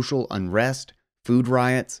 social unrest, food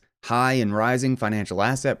riots, high and rising financial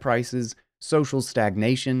asset prices, social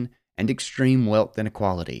stagnation, and extreme wealth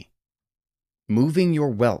inequality. Moving your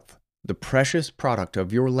wealth, the precious product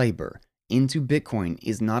of your labor, into Bitcoin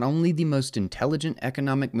is not only the most intelligent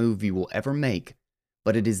economic move you will ever make,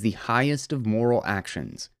 but it is the highest of moral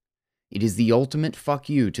actions. It is the ultimate fuck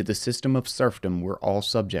you to the system of serfdom we're all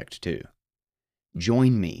subject to.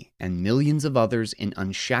 Join me and millions of others in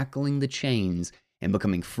unshackling the chains and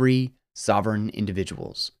becoming free, sovereign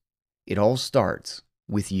individuals. It all starts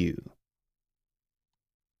with you.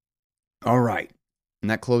 All right,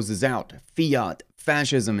 and that closes out Fiat,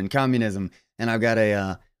 Fascism, and Communism. And I've got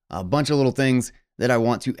a bunch of little things that I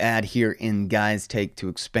want to add here in Guy's take to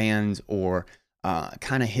expand or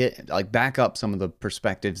kind of hit, like back up some of the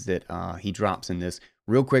perspectives that he drops in this.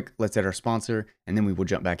 Real quick, let's hit our sponsor, and then we will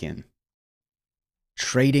jump back in.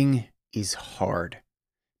 Trading is hard.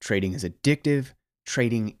 Trading is addictive.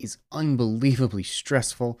 Trading is unbelievably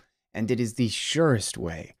stressful, and it is the surest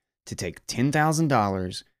way to take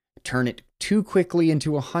 $10,000, turn it too quickly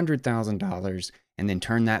into $100,000, and then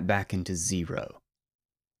turn that back into zero.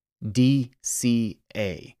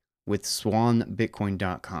 DCA with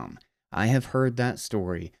swanbitcoin.com. I have heard that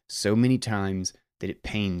story so many times that it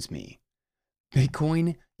pains me.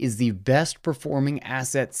 Bitcoin is the best performing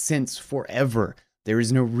asset since forever. There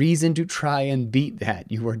is no reason to try and beat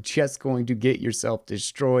that. You are just going to get yourself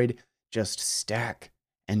destroyed. Just stack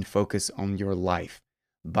and focus on your life.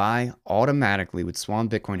 Buy automatically with Swan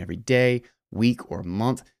Bitcoin every day, week, or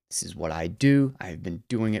month. This is what I do. I have been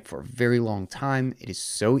doing it for a very long time. It is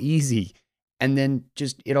so easy. And then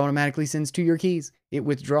just it automatically sends to your keys. It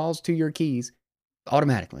withdraws to your keys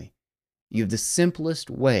automatically. You have the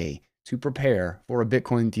simplest way to prepare for a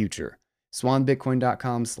Bitcoin future.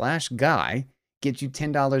 swanbitcoin.com/guy gets you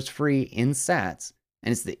 $10 free in sats,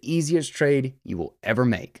 and it's the easiest trade you will ever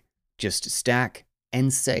make. Just stack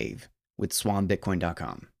and save with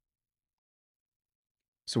swanbitcoin.com.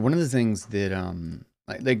 So one of the things that,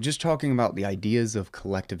 like just talking about the ideas of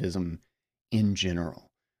collectivism in general,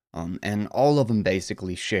 and all of them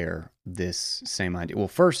basically share this same idea. Well,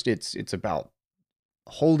 first, it's about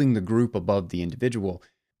holding the group above the individual,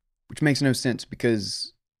 which makes no sense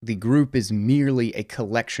because the group is merely a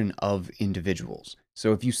collection of individuals.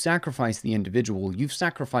 So if you sacrifice the individual, you've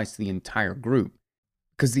sacrificed the entire group,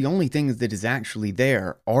 because the only thing that is actually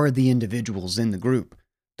there are the individuals in the group.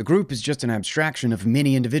 The group is just an abstraction of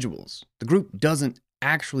many individuals. The group doesn't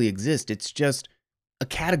actually exist. It's just a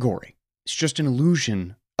category. It's just an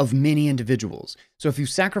illusion of many individuals. So if you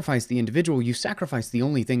sacrifice the individual, you sacrifice the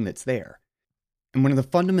only thing that's there. And one of the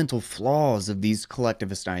fundamental flaws of these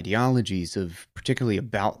collectivist ideologies, particularly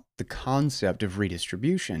about the concept of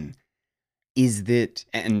redistribution, is that,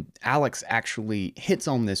 and Aleks actually hits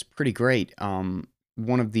on this pretty great.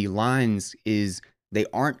 One of the lines is, they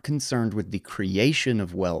aren't concerned with the creation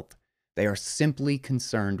of wealth. They are simply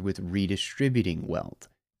concerned with redistributing wealth.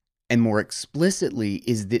 And more explicitly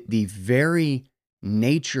is that the very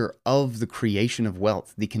nature of the creation of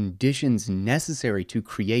wealth, the conditions necessary to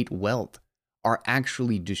create wealth, are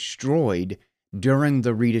actually destroyed during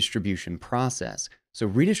the redistribution process. So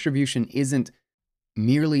redistribution isn't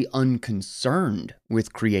merely unconcerned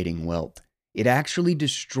with creating wealth. It actually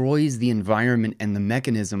destroys the environment and the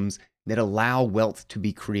mechanisms that allow wealth to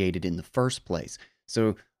be created in the first place.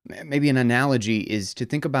 So maybe an analogy is to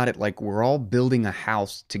think about it like we're all building a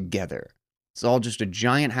house together. It's all just a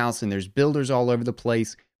giant house and there's builders all over the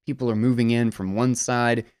place. People are moving in from one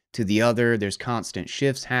side to the other. There's constant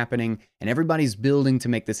shifts happening and everybody's building to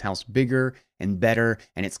make this house bigger and better,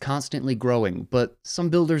 and it's constantly growing. But some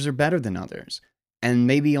builders are better than others. And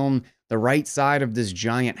maybe on the right side of this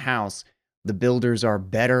giant house, the builders are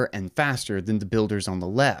better and faster than the builders on the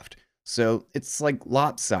left. So it's like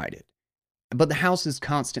lopsided. But the house is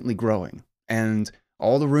constantly growing and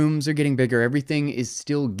all the rooms are getting bigger. Everything is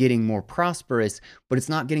still getting more prosperous, but it's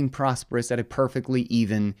not getting prosperous at a perfectly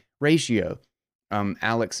even ratio.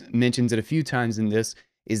 Aleks mentions it a few times in this,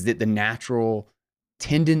 is that the natural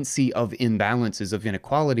tendency of imbalances, of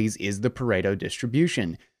inequalities, is the Pareto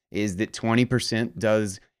distribution, is that 20%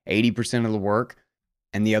 does 80% of the work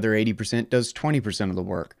and the other 80% does 20% of the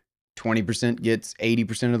work. 20% gets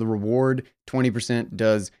 80% of the reward, 20%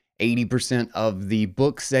 does 80% of the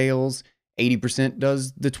book sales, 80%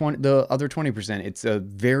 does the other 20%. It's a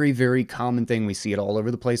very, very common thing. We see it all over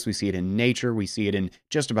the place. We see it in nature. We see it in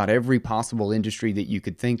just about every possible industry that you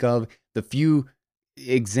could think of. The few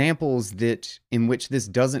examples that in which this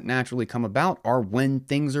doesn't naturally come about are when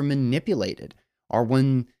things are manipulated, are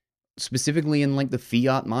when specifically in like the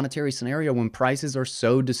fiat monetary scenario, when prices are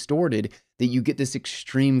so distorted that you get this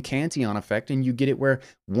extreme Cantillon effect and you get it where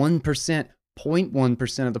 1%,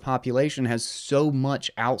 0.1% of the population has so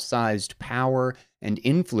much outsized power and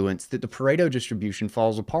influence that the Pareto distribution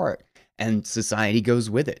falls apart and society goes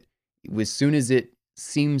with it. As soon as it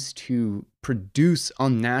seems to produce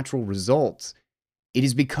unnatural results, it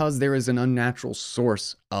is because there is an unnatural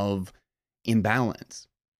source of imbalance,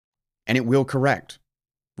 and it will correct.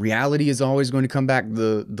 Reality is always going to come back.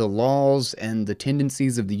 The laws and the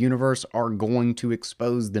tendencies of the universe are going to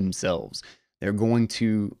expose themselves. They're going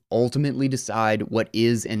to ultimately decide what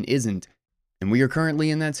is and isn't. And we are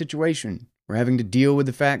currently in that situation. We're having to deal with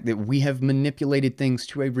the fact that we have manipulated things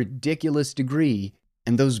to a ridiculous degree,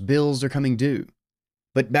 and those bills are coming due.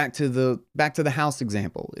 But back to the house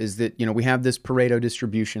example, is that, we have this Pareto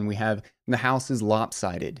distribution. We have the house is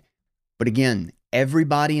lopsided. But again,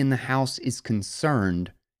 everybody in the house is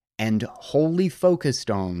concerned and wholly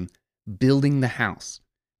focused on building the house,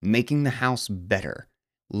 making the house better,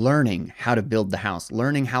 learning how to build the house,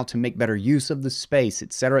 learning how to make better use of the space,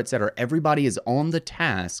 etc., etc. Everybody is on the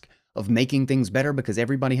task of making things better because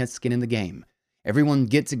everybody has skin in the game. Everyone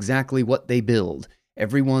gets exactly what they build.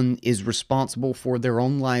 Everyone is responsible for their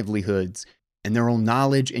own livelihoods and their own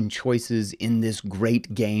knowledge and choices in this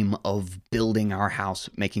great game of building our house,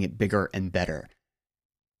 making it bigger and better.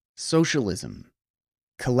 Socialism,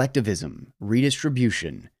 collectivism,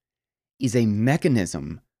 redistribution is a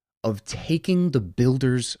mechanism of taking the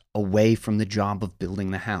builders away from the job of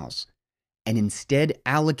building the house and instead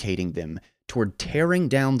allocating them toward tearing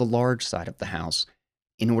down the large side of the house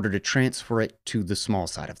in order to transfer it to the small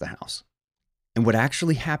side of the house. And what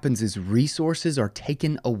actually happens is resources are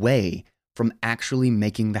taken away from actually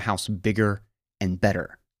making the house bigger and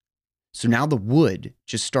better. So now the wood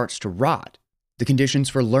just starts to rot. The conditions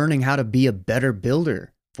for learning how to be a better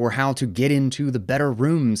builder, for how to get into the better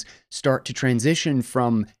rooms, start to transition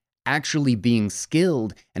from actually being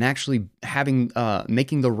skilled and actually having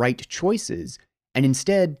making the right choices. And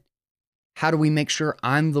instead, how do we make sure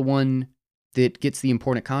I'm the one that gets the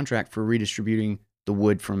important contract for redistributing the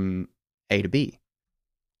wood from A to B?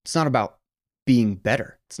 It's not about being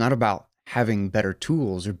better. It's not about having better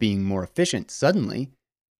tools or being more efficient suddenly.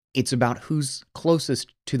 It's about who's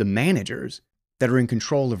closest to the managers that are in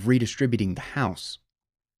control of redistributing the house.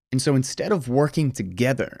 And so instead of working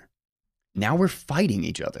together, now we're fighting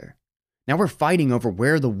each other. Now we're fighting over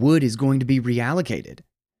where the wood is going to be reallocated.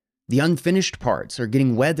 The unfinished parts are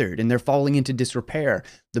getting weathered and they're falling into disrepair.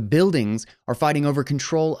 The buildings are fighting over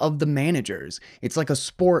control of the managers. It's like a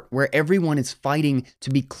sport where everyone is fighting to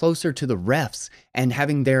be closer to the refs and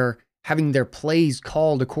having their plays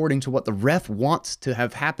called according to what the ref wants to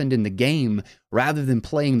have happened in the game rather than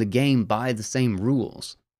playing the game by the same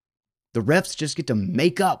rules. The refs just get to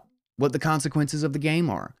make up what the consequences of the game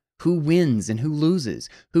are. Who wins and who loses,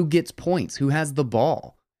 who gets points, who has the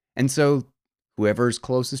ball. And so whoever is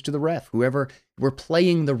closest to the ref, we're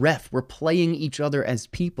playing the ref, we're playing each other as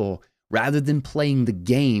people rather than playing the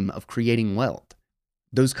game of creating wealth.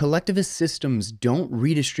 Those collectivist systems don't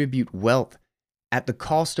redistribute wealth at the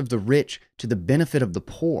cost of the rich to the benefit of the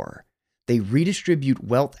poor. They redistribute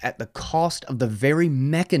wealth at the cost of the very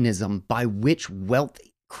mechanism by which wealth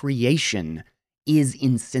creation is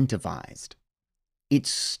incentivized. It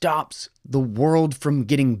stops the world from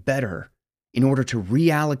getting better in order to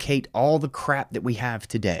reallocate all the crap that we have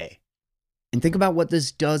today. And think about what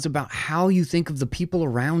this does about how you think of the people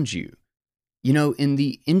around you. You know, in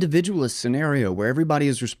the individualist scenario where everybody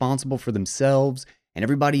is responsible for themselves and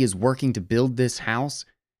everybody is working to build this house,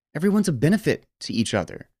 everyone's a benefit to each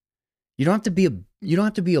other. You don't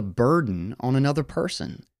have to be a burden on another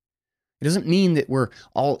person. It doesn't mean that we're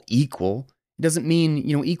all equal. It doesn't mean,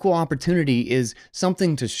 equal opportunity is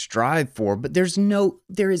something to strive for, but there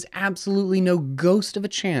is absolutely no ghost of a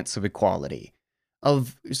chance of equality,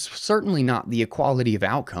 of certainly not the equality of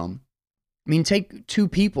outcome. I mean, take two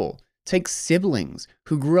people, take siblings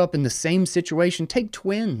who grew up in the same situation, take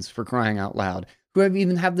twins for crying out loud, who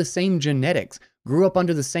even have the same genetics, grew up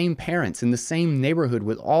under the same parents in the same neighborhood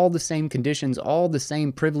with all the same conditions, all the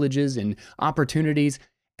same privileges and opportunities,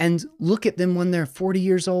 and look at them when they're 40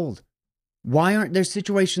 years old. Why aren't their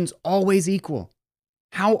situations always equal?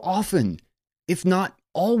 How often, if not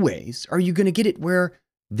always, are you going to get it where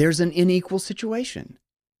there's an unequal situation?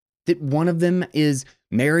 That one of them is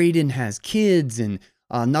married and has kids and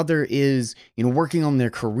another is, working on their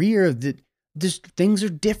career, that just things are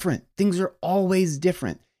different. Things are always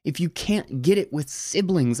different. If you can't get it with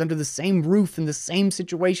siblings under the same roof in the same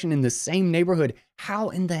situation in the same neighborhood, how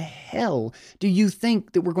in the hell do you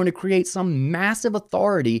think that we're going to create some massive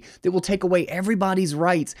authority that will take away everybody's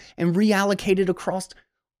rights and reallocate it across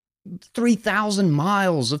 3,000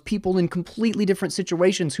 miles of people in completely different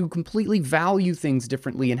situations who completely value things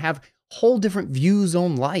differently and have whole different views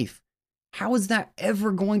on life? How is that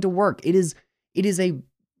ever going to work? It is a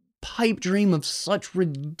pipe dream of such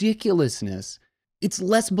ridiculousness. It's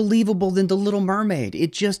less believable than The Little Mermaid.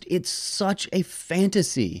 It's such a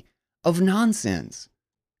fantasy of nonsense.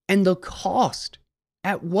 And the cost,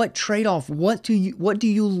 at what trade-off, what do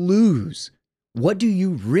you lose? What do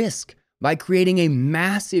you risk by creating a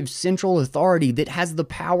massive central authority that has the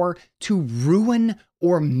power to ruin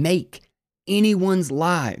or make anyone's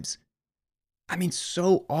lives? I mean,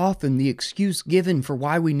 so often the excuse given for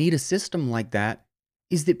why we need a system like that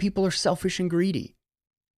is that people are selfish and greedy.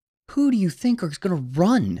 Who do you think are going to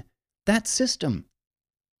run that system?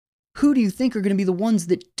 Who do you think are going to be the ones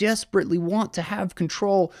that desperately want to have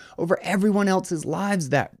control over everyone else's lives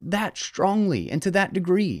that strongly and to that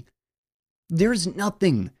degree? There's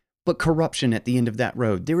nothing but corruption at the end of that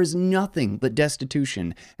road. There is nothing but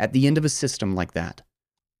destitution at the end of a system like that.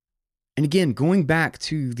 And again, going back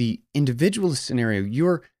to the individualist scenario,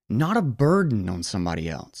 you're not a burden on somebody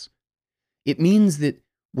else. It means that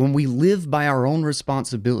when we live by our own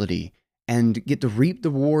responsibility and get to reap the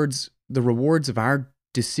rewards of our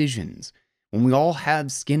decisions, when we all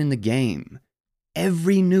have skin in the game,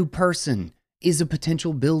 every new person is a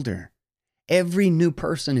potential builder. Every new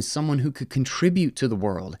person is someone who could contribute to the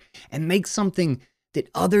world and make something that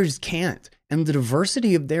others can't. And the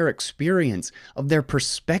diversity of their experience, of their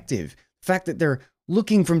perspective, the fact that they're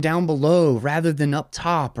looking from down below rather than up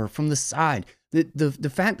top or from the side,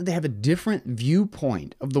 the fact that they have a different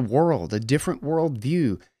viewpoint of the world, a different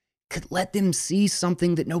worldview, could let them see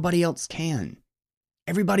something that nobody else can.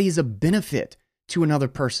 Everybody is a benefit to another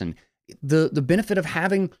person. The benefit of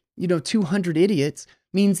having, 200 idiots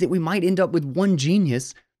means that we might end up with one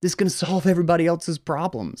genius that's going to solve everybody else's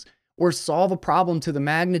problems, or solve a problem to the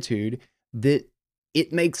magnitude that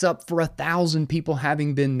it makes up for 1,000 people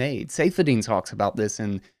having been made. Seyfedin talks about this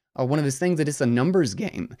in one of his things, that it's a numbers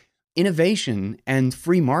game. Innovation and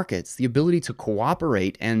free markets, the ability to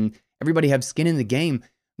cooperate and everybody have skin in the game,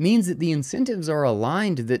 means that the incentives are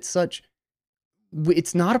aligned that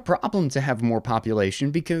it's not a problem to have more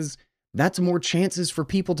population, because that's more chances for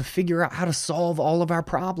people to figure out how to solve all of our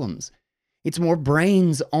problems. It's more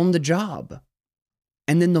brains on the job.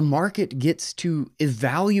 And then the market gets to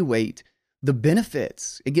evaluate the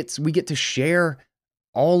benefits. We get to share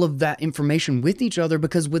all of that information with each other,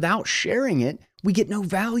 because without sharing it, we get no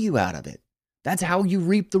value out of it. That's how you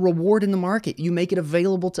reap the reward in the market. You make it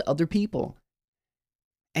available to other people.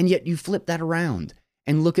 And yet you flip that around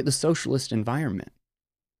and look at the socialist environment.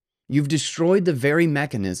 You've destroyed the very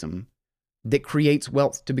mechanism that creates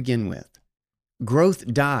wealth to begin with.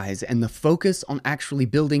 Growth dies, and the focus on actually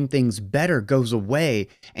building things better goes away,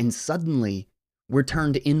 and suddenly we're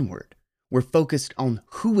turned inward. We're focused on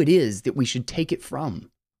who it is that we should take it from.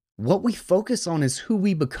 What we focus on is who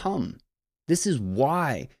we become. This is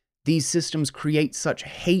why these systems create such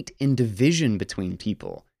hate and division between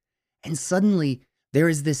people. And suddenly, there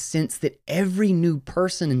is this sense that every new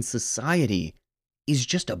person in society is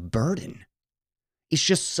just a burden. It's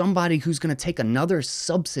just somebody who's going to take another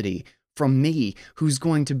subsidy from me, who's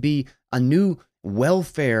going to be a new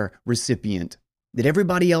welfare recipient that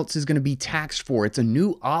everybody else is going to be taxed for. It's a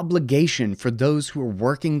new obligation for those who are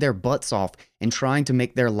working their butts off and trying to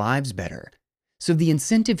make their lives better. So the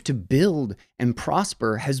incentive to build and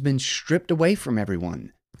prosper has been stripped away from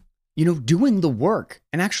everyone. You know, doing the work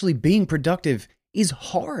and actually being productive is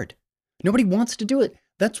hard. Nobody wants to do it.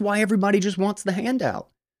 That's why everybody just wants the handout.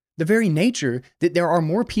 The very nature that there are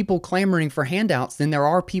more people clamoring for handouts than there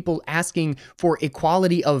are people asking for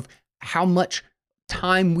equality of how much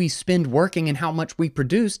time we spend working and how much we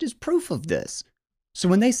produced is proof of this. So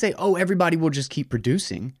when they say, oh, everybody will just keep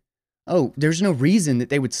producing, oh, there's no reason that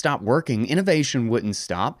they would stop working, innovation wouldn't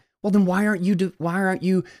stop. Well, then why aren't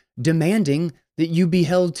you demanding that you be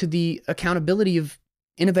held to the accountability of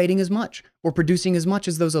innovating as much or producing as much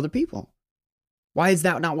as those other people? Why is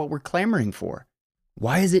that not what we're clamoring for?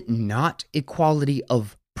 Why is it not equality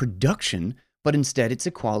of production, but instead it's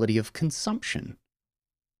equality of consumption?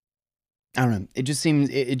 I don't know. It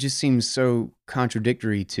just seems so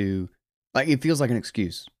contradictory to, like, it feels like an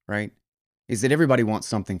excuse, right? Is that everybody wants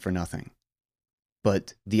something for nothing.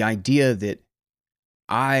 But the idea that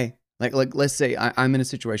let's say I'm in a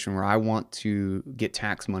situation where I want to get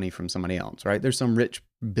tax money from somebody else, right? There's some rich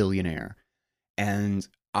billionaire, and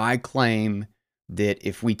I claim that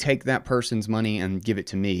if we take that person's money and give it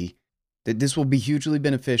to me, that this will be hugely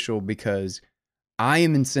beneficial because I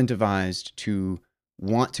am incentivized to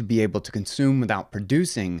want to be able to consume without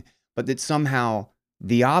producing, but that somehow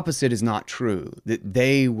the opposite is not true, that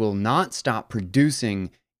they will not stop producing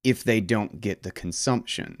if they don't get the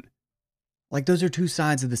consumption. Like, those are two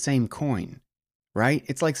sides of the same coin, right?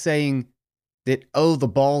 It's like saying that, oh, the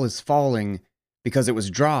ball is falling because it was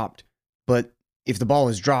dropped, but if the ball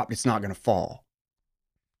is dropped, it's not going to fall.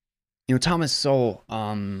 You know, Thomas Sowell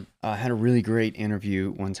had a really great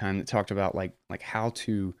interview one time that talked about like how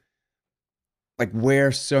to, like,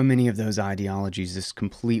 where so many of those ideologies just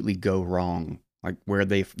completely go wrong, like where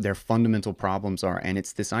their fundamental problems are. And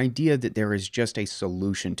it's this idea that there is just a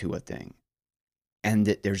solution to a thing and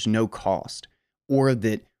that there's no cost, or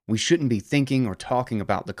that we shouldn't be thinking or talking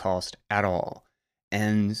about the cost at all.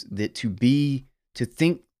 And that to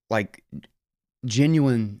think like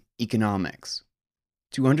genuine economics,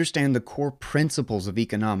 to understand the core principles of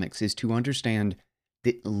economics, is to understand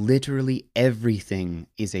that literally everything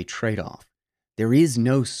is a trade-off. There is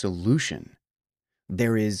no solution.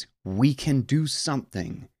 There is, we can do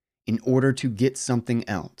something in order to get something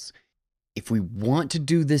else. If we want to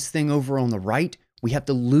do this thing over on the right, we have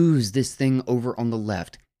to lose this thing over on the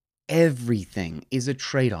left. Everything is a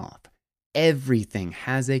trade-off. Everything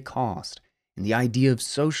has a cost. And the idea of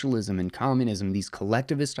socialism and communism, these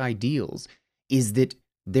collectivist ideals, is that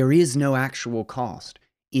there is no actual cost.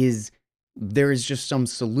 There is just some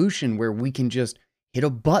solution where we can just hit a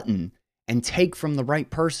button and take from the right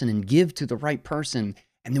person and give to the right person,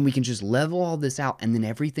 and then we can just level all this out, and then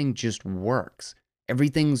everything just works.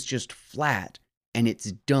 Everything's just flat, and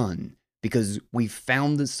it's done because we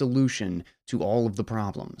found the solution to all of the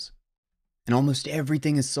problems. And almost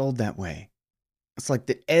everything is sold that way. It's like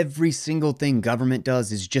that every single thing government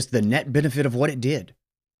does is just the net benefit of what it did.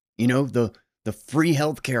 You know, the Free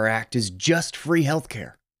Healthcare Act is just free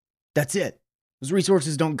healthcare. That's it. Those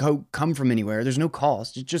resources don't come from anywhere. There's no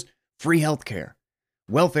cost. It's just free healthcare.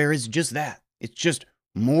 Welfare is just that. It's just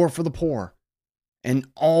more for the poor. And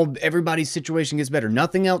everybody's situation gets better.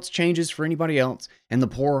 Nothing else changes for anybody else, and the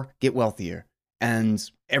poor get wealthier. And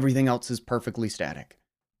everything else is perfectly static.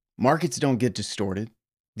 Markets don't get distorted.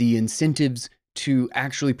 The incentives to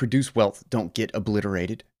actually produce wealth don't get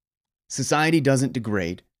obliterated. Society doesn't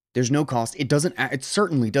degrade. There's no cost. It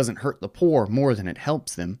certainly doesn't hurt the poor more than it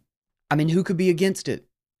helps them. I mean, who could be against it?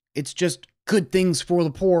 It's just good things for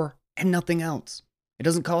the poor and nothing else. It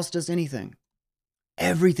doesn't cost us anything.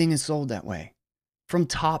 Everything is sold that way. From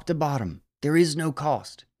top to bottom, there is no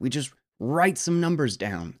cost. We just write some numbers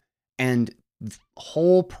down and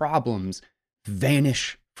whole problems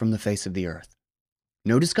vanish from the face of the earth.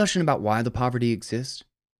 No discussion about why the poverty exists.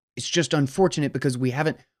 It's just unfortunate because we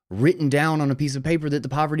haven't written down on a piece of paper that the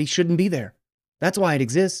poverty shouldn't be there. That's why it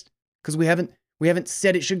exists, because we haven't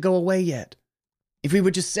said it should go away yet. If we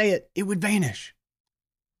would just say it, it would vanish.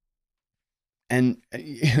 And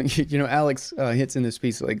you know, Aleks hits in this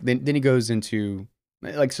piece, like then he goes into,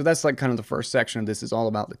 like, so that's like kind of the first section of this is all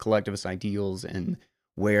about the collectivist ideals and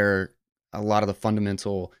where a lot of the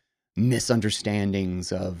fundamental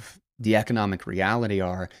misunderstandings of the economic reality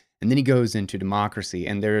are. And then he goes into democracy,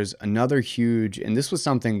 and there's another huge, and this was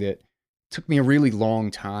something that took me a really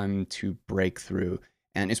long time to break through.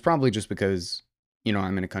 And it's probably just because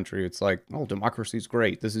I'm in a country, it's like, oh, democracy's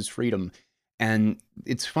great. This is freedom. And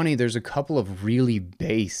it's funny, there's a couple of really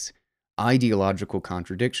base ideological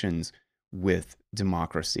contradictions with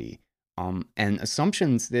democracy, and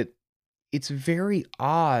assumptions that it's very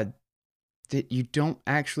odd that you don't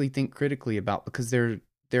actually think critically about because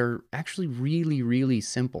they're actually really, really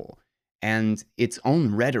simple. And its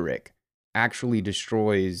own rhetoric actually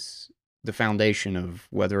destroys the foundation of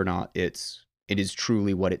whether or not it is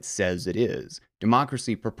truly what it says it is.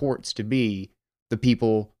 Democracy purports to be the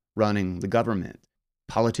people running the government.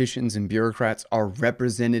 Politicians and bureaucrats are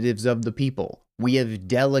representatives of the people. We have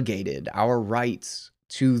delegated our rights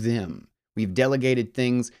to them. We've delegated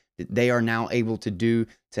things that they are now able to do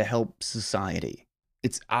to help society.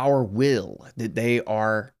 It's our will that they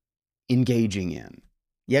are engaging in.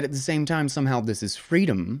 Yet at the same time, somehow this is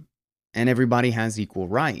freedom and everybody has equal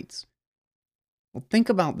rights. Well, think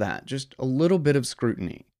about that. Just a little bit of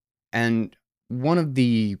scrutiny. And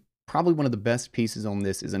probably one of the best pieces on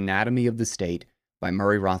this is Anatomy of the State by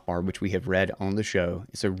Murray Rothbard, which we have read on the show.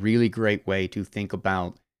 It's a really great way to think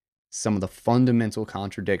about some of the fundamental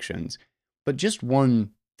contradictions, but just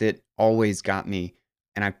one that always got me,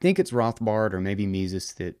 and I think it's Rothbard or maybe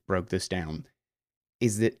Mises that broke this down,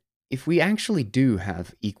 is that if we actually do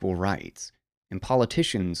have equal rights and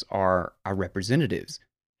politicians are our representatives,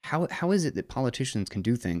 how is it that politicians can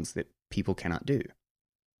do things that people cannot do?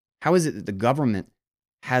 How is it that the government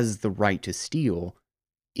has the right to steal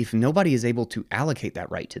if nobody is able to allocate that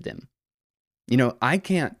right to them? I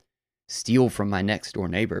can't steal from my next door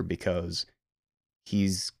neighbor because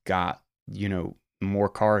he's got, more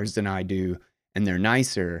cars than I do and they're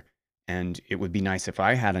nicer, and it would be nice if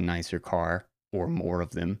I had a nicer car or more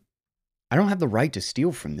of them. I don't have the right to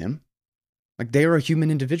steal from them. Like, they are a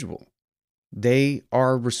human individual. They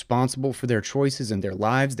are responsible for their choices and their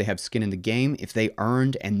lives. They have skin in the game. If they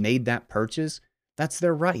earned and made that purchase, that's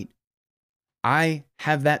their right. I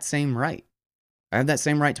have that same right. I have that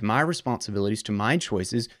same right to my responsibilities, to my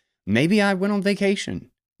choices. Maybe I went on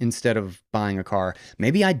vacation instead of buying a car.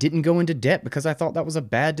 Maybe I didn't go into debt because I thought that was a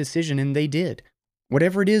bad decision and they did.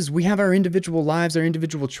 Whatever it is, we have our individual lives, our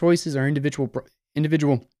individual choices, our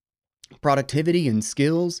individual productivity and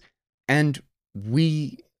skills, and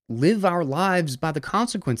we live our lives by the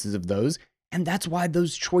consequences of those. And that's why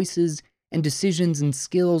those choices and decisions and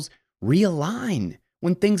skills realign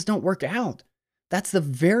when things don't work out. That's the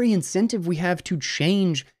very incentive we have to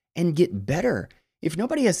change and get better. If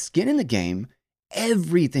nobody has skin in the game,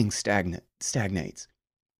 everything stagnates.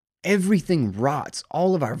 Everything rots.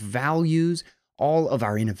 All of our values, all of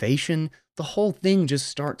our innovation, the whole thing just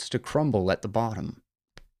starts to crumble at the bottom.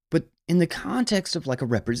 But in the context of like a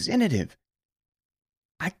representative,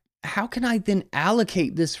 how can I then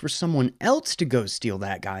allocate this for someone else to go steal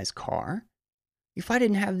that guy's car if I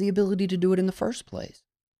didn't have the ability to do it in the first place?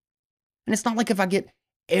 And it's not like if I get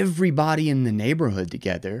everybody in the neighborhood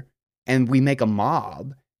together and we make a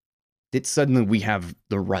mob that suddenly we have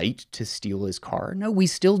the right to steal his car. No, we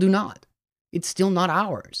still do not. It's still not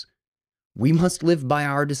ours. We must live by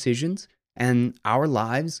our decisions and our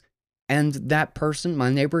lives, and that person,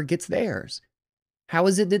 my neighbor, gets theirs. How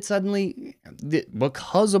is it that suddenly,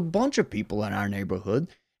 because a bunch of people in our neighborhood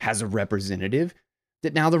has a representative,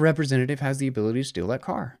 that now the representative has the ability to steal that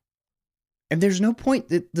car? And there's no point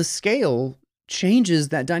that the scale changes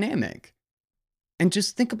that dynamic. And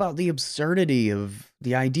just think about the absurdity of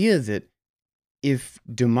the idea that if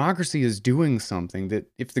democracy is doing something, that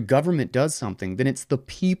if the government does something, then it's the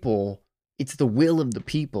people, it's the will of the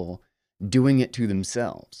people doing it to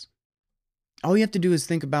themselves. All you have to do is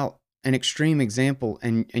think about an extreme example,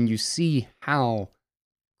 and you see how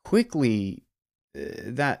quickly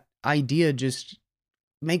that idea just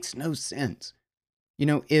makes no sense.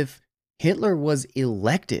 If Hitler was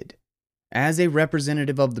elected as a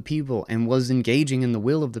representative of the people and was engaging in the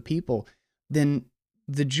will of the people, then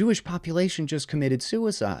the Jewish population just committed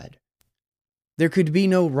suicide. There could be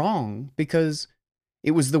no wrong because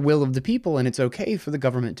it was the will of the people and it's okay for the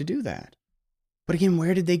government to do that. But again,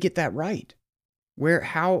 where did they get that right?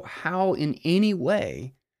 How in any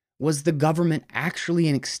way was the government actually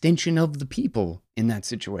an extension of the people in that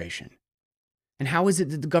situation? And how is it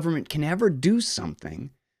that the government can ever do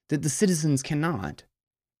something that the citizens cannot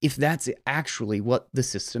if that's actually what the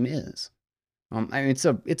system is?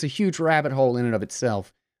 It's a huge rabbit hole in and of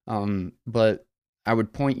itself, but I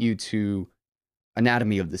would point you to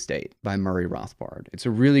Anatomy of the State by Murray Rothbard. It's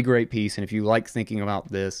a really great piece, and if you like thinking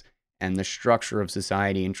about this and the structure of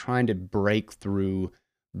society and trying to break through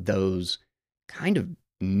those kind of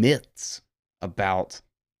myths about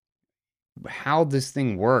how this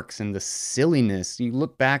thing works and the silliness, you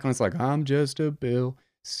look back and it's like, I'm just a bill.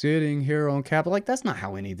 sitting here on capital. Like, that's not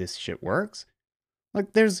how any of this shit works.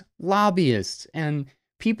 Like, there's lobbyists and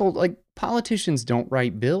people, like, politicians don't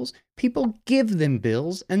write bills. People give them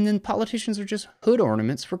bills, and then politicians are just hood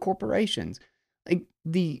ornaments for corporations. Like,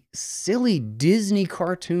 the silly Disney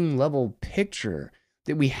cartoon level picture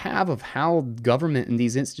that we have of how government and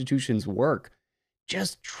these institutions work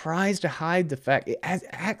just tries to hide the fact, it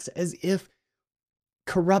acts as if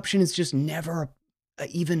corruption is just never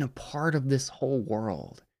even a part of this whole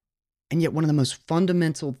world. And yet, one of the most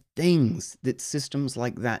fundamental things that systems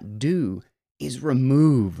like that do is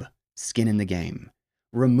remove skin in the game,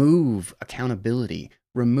 remove accountability,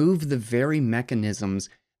 remove the very mechanisms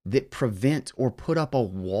that prevent or put up a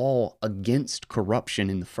wall against corruption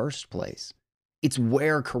in the first place. It's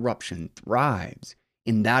where corruption thrives,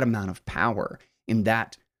 in that amount of power, in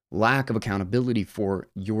that lack of accountability for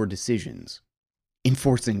your decisions, in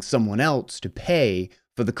forcing someone else to pay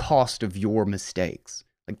for the cost of your mistakes.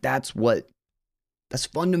 Like, that's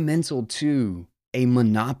fundamental to a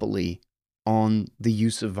monopoly on the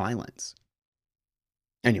use of violence.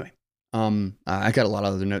 Anyway, I got a lot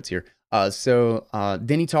of other notes here.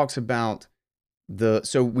 Then he talks about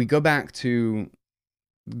so we going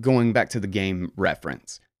back to the game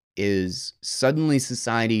reference, is suddenly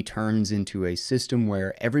society turns into a system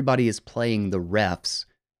where everybody is playing the refs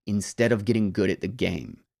instead of getting good at the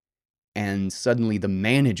game. And suddenly the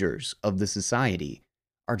managers of the society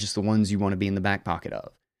are just the ones you want to be in the back pocket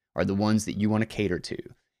of, are the ones that you want to cater to.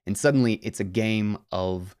 And suddenly it's a game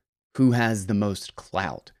of who has the most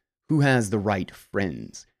clout, who has the right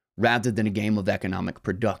friends, rather than a game of economic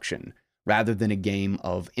production, rather than a game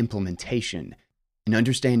of implementation and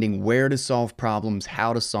understanding where to solve problems,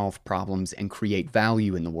 how to solve problems, and create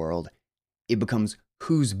value in the world. It becomes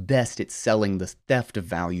who's best at selling the theft of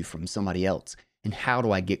value from somebody else, and how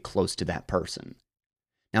do I get close to that person?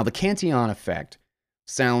 Now, the Cantillon effect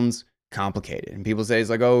sounds complicated, and people say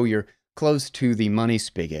it's like, oh, you're close to the money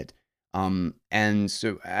spigot. And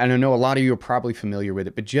so I don't know, a lot of you are probably familiar with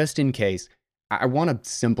it, but just in case, I want to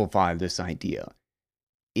simplify this idea.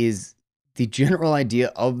 Is the general idea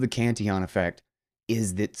of the Cantillon effect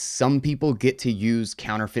is that some people get to use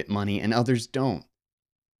counterfeit money and others don't.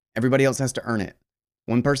 Everybody else has to earn it.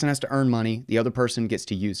 One person has to earn money, the other person gets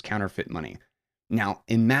to use counterfeit money. Now,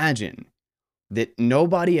 imagine that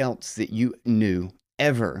nobody else that you knew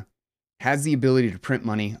ever has the ability to print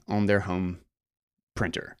money on their home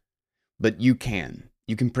printer. But you can.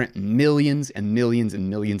 You can print millions and millions and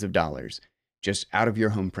millions of dollars just out of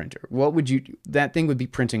your home printer. What would you do? That thing would be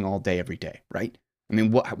printing all day, every day, right? I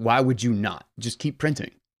mean, why would you not just keep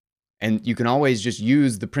printing? And you can always just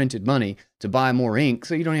use the printed money to buy more ink,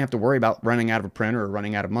 so you don't have to worry about running out of a printer or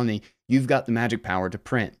running out of money. You've got the magic power to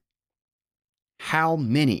print. How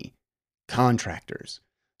many contractors,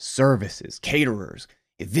 services, caterers,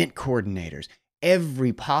 event coordinators,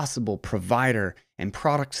 every possible provider and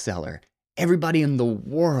product seller, everybody in the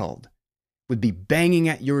world would be banging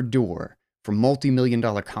at your door for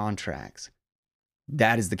multi-million-dollar contracts?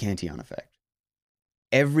 That is the Cantillon effect.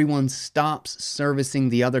 Everyone stops servicing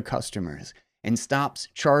the other customers and stops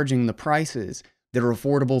charging the prices that are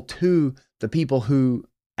affordable to the people who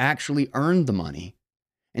actually earned the money,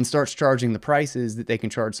 and starts charging the prices that they can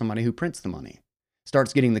charge somebody who prints the money,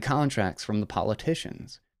 starts getting the contracts from the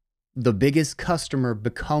politicians. The biggest customer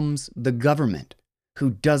becomes the government, who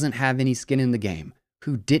doesn't have any skin in the game,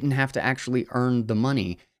 who didn't have to actually earn the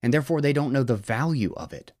money, and therefore they don't know the value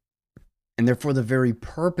of it. And therefore the very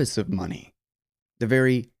purpose of money, the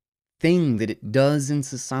very thing that it does in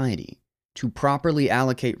society to properly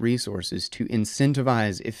allocate resources, to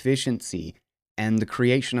incentivize efficiency and the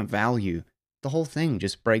creation of value, the whole thing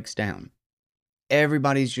just breaks down.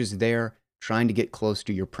 Everybody's just there trying to get close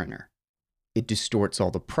to your printer. It distorts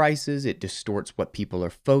all the prices, it distorts what people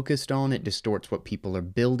are focused on, it distorts what people are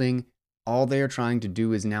building. All they are trying to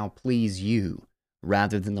do is now please you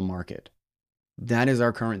rather than the market. That is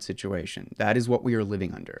our current situation. That is what we are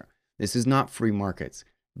living under. This is not free markets.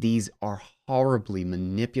 These are horribly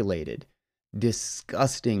manipulated,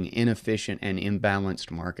 disgusting, inefficient, and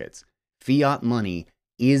imbalanced markets. Fiat money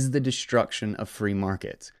is the destruction of free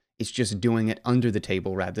markets. It's just doing it under the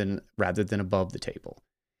table rather than above the table.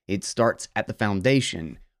 It starts at the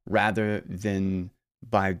foundation rather than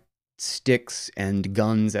by sticks and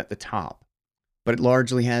guns at the top. But it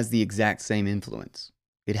largely has the exact same influence.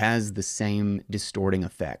 It has the same distorting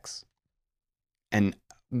effects. And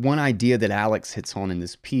one idea that Aleks hits on in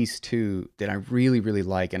this piece too, that I really, really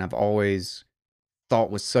like, and I've always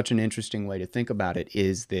thought was such an interesting way to think about it,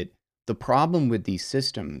 is that the problem with these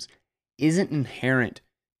systems isn't inherent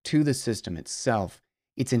to the system itself.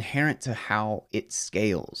 It's inherent to how it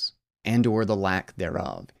scales. and or the lack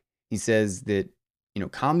thereof. He says that,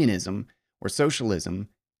 communism or socialism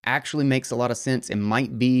actually makes a lot of sense and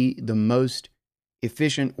might be the most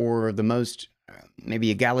efficient or the most, maybe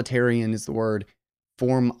egalitarian is the word,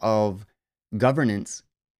 form of governance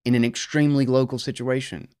in an extremely local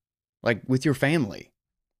situation, like with your family,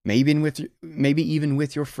 maybe even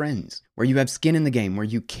with your friends, where you have skin in the game, where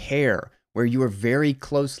you care, where you are very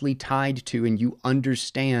closely tied to and you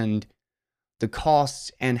understand the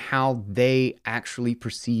costs and how they actually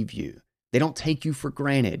perceive you. They don't take you for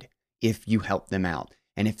granted if you help them out.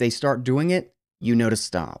 And if they start doing it, you know to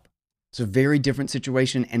stop. It's a very different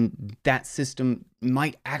situation, and that system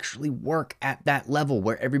might actually work at that level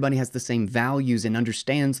where everybody has the same values and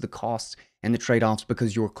understands the costs and the trade-offs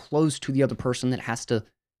because you're close to the other person that has to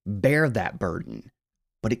bear that burden.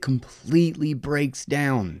 But it completely breaks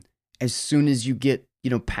down as soon as you get,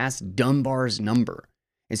 past Dunbar's number.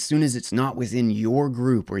 As soon as it's not within your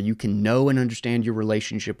group where you can know and understand your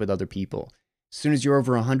relationship with other people. As soon as you're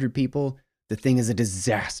over 100 people, the thing is a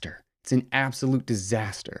disaster. It's an absolute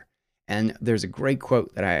disaster. And there's a great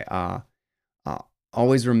quote that I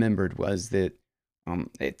always remembered was that,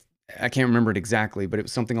 I can't remember it exactly, but it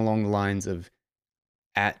was something along the lines of,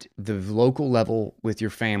 at the local level with your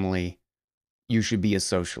family, you should be a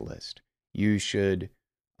socialist. You should,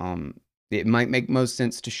 it might make most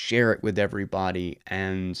sense to share it with everybody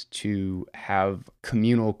and to have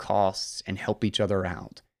communal costs and help each other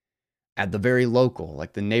out. At the very local,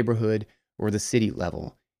 like the neighborhood or the city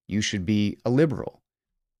level, you should be a liberal.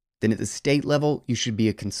 Then at the state level, you should be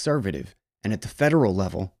a conservative. And at the federal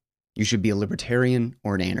level, you should be a libertarian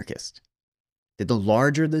or an anarchist. That the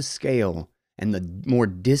larger the scale and the more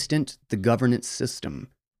distant the governance system,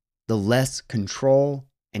 the less control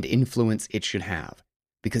and influence it should have.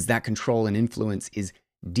 Because that control and influence is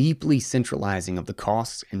deeply centralizing of the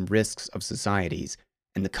costs and risks of societies,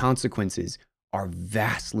 and the consequences are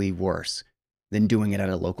vastly worse than doing it at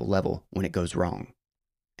a local level when it goes wrong.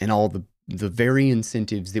 And all the very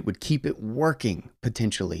incentives that would keep it working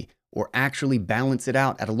potentially or actually balance it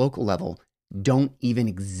out at a local level don't even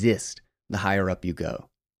exist the higher up you go.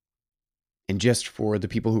 And just for the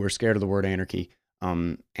people who are scared of the word anarchy,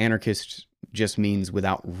 anarchist just means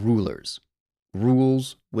without rulers.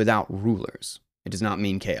 Rules without rulers. It does not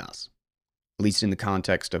mean chaos. At least in the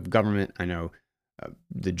context of government. I know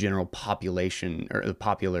the general population or the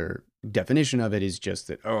popular definition of it is just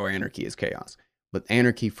that, anarchy is chaos. But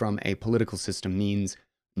anarchy from a political system means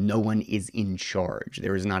no one is in charge.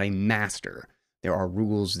 There is not a master. There are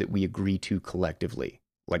rules that we agree to collectively,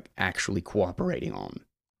 like actually cooperating on.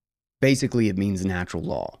 Basically, it means natural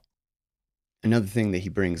law. Another thing that he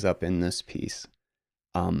brings up in this piece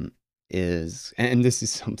is, and this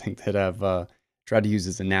is something that I've tried to use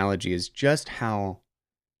as an analogy, is just how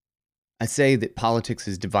I say that politics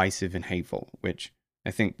is divisive and hateful, which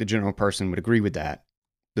I think the general person would agree with that,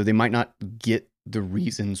 though they might not get the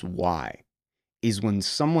reasons why, is when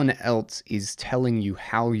someone else is telling you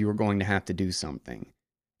how you're going to have to do something.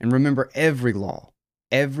 And remember, every law,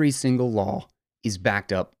 every single law is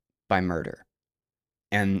backed up by murder.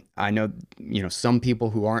 And I know, some people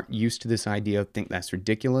who aren't used to this idea think that's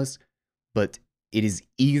ridiculous, but it is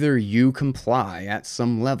either you comply at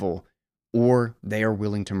some level or they are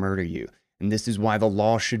willing to murder you. And this is why the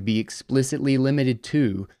law should be explicitly limited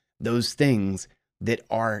to those things that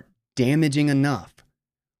are damaging enough,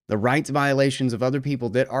 the rights violations of other people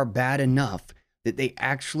that are bad enough that they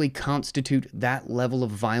actually constitute that level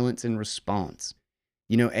of violence and response.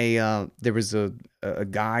 There was a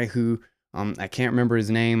guy who, I can't remember his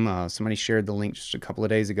name, somebody shared the link just a couple of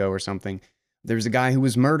days ago or something. There was a guy who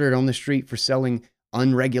was murdered on the street for selling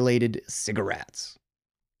unregulated cigarettes.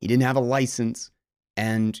 He didn't have a license,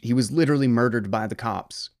 and he was literally murdered by the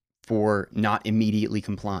cops for not immediately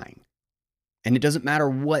complying. And it doesn't matter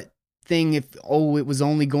what thing, if, it was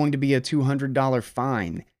only going to be a $200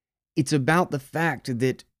 fine. It's about the fact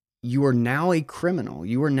that you are now a criminal.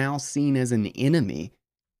 You are now seen as an enemy.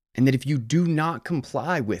 And that if you do not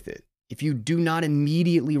comply with it, if you do not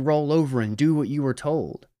immediately roll over and do what you were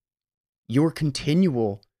told, your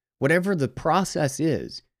continual, whatever the process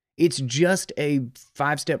is, it's just a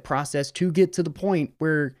 5-step process to get to the point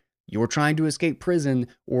where you're trying to escape prison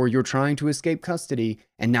or you're trying to escape custody,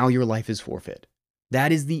 and now your life is forfeit.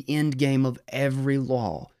 That is the end game of every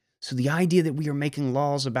law. So the idea that we are making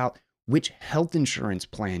laws about which health insurance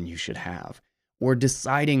plan you should have, or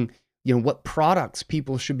deciding, what products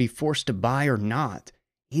people should be forced to buy or not,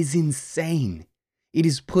 is insane. It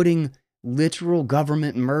is putting literal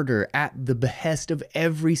government murder at the behest of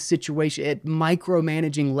every situation, at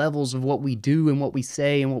micromanaging levels of what we do and what we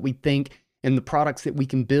say and what we think and the products that we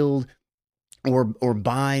can build or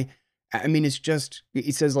buy. I mean, it's just,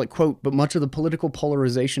 he says, like, quote, but much of the political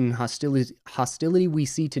polarization and hostility we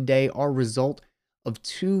see today are a result of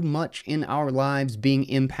too much in our lives being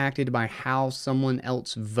impacted by how someone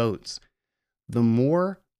else votes. The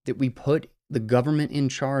more that we put the government in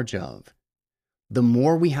charge of, the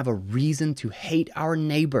more we have a reason to hate our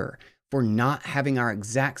neighbor for not having our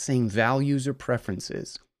exact same values or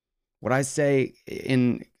preferences. What I say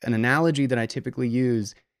in an analogy that I typically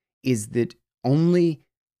use is that only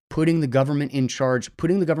putting the government in charge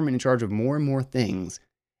of more and more things,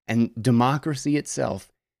 and democracy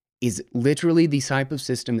itself is literally the type of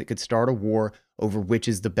system that could start a war over which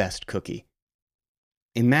is the best cookie.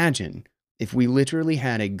 Imagine if we literally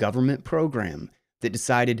had a government program that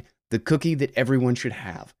decided the cookie that everyone should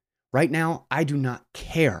have. Right now, I do not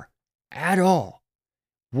care at all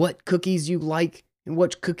what cookies you like and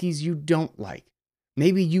what cookies you don't like.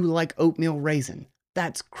 Maybe you like oatmeal raisin.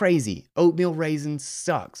 That's crazy. Oatmeal raisin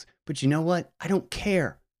sucks. But you know what? I don't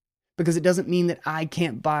care. Because it doesn't mean that I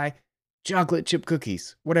can't buy chocolate chip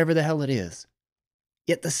cookies, whatever the hell it is.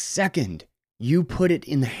 Yet the second you put it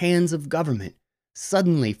in the hands of government,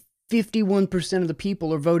 suddenly 51% of the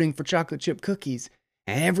people are voting for chocolate chip cookies,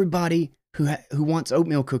 and everybody who wants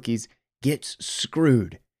oatmeal cookies gets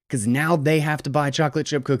screwed. Because now they have to buy chocolate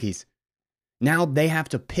chip cookies. Now they have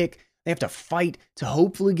to fight to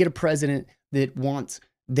hopefully get a president that wants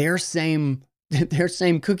their same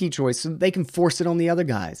cookie choice so they can force it on the other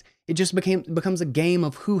guys. It just becomes a game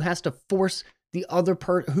of who has to force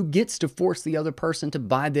who gets to force the other person to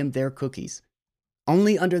buy them their cookies.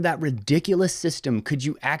 Only under that ridiculous system could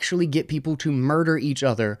you actually get people to murder each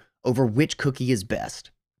other over which cookie is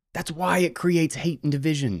best. That's why it creates hate and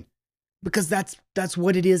division. Because that's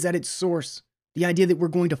what it is at its source. The idea that we're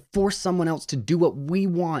going to force someone else to do what we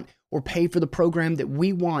want or pay for the program that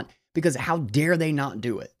we want, because how dare they not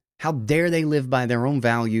do it? How dare they live by their own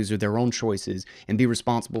values or their own choices and be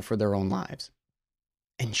responsible for their own lives?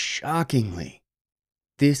 And shockingly,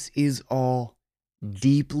 this is all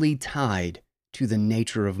deeply tied to the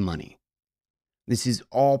nature of money. This is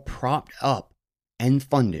all propped up and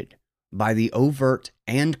funded by the overt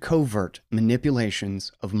and covert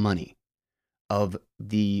manipulations of money, of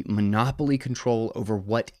the monopoly control over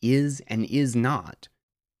what is and is not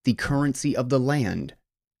the currency of the land,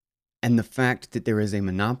 and the fact that there is a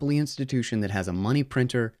monopoly institution that has a money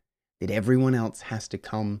printer that everyone else has to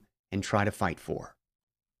come and try to fight for.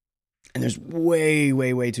 And there's way,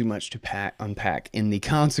 way, way too much to unpack in the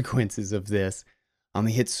consequences of this. It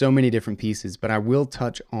hits so many different pieces, but I will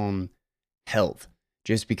touch on health,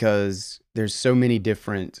 just because there's so many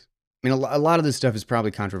different... I mean, a lot of this stuff is probably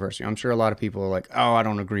controversial. I'm sure a lot of people are like, oh, I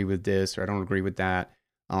don't agree with this, or I don't agree with that,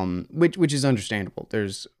 which is understandable.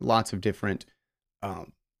 There's lots of different...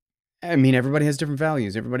 I mean, everybody has different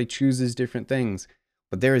values. Everybody chooses different things.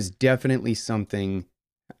 But there is definitely something...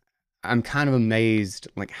 I'm kind of amazed,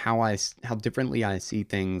 like, how differently I see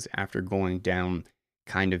things after going down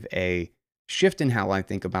kind of a shift in how I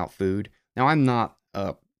think about food. Now, I'm not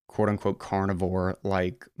a quote-unquote carnivore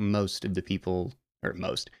like most of the people,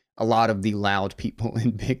 a lot of the loud people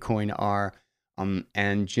in Bitcoin are.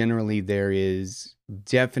 And generally, there is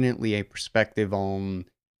definitely a perspective on,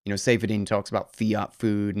 Seyfedin talks about fiat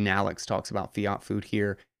food, and Aleks talks about fiat food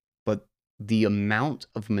here. But the amount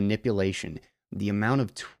of manipulation, the amount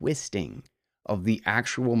of twisting of the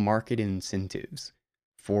actual market incentives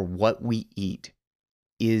for what we eat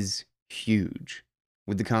is huge,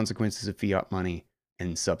 with the consequences of fiat money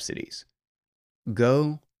and subsidies.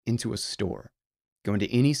 Go into a store. Go into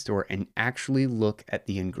any store and actually look at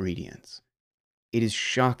the ingredients. It is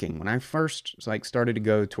shocking. When I first started to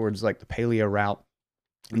go towards the paleo route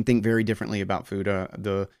and think very differently about food,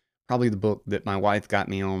 probably the book that my wife got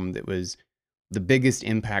me on that was the biggest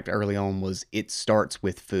impact early on was It Starts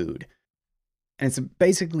With Food. And it's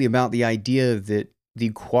basically about the idea that the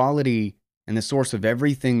quality and the source of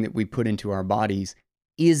everything that we put into our bodies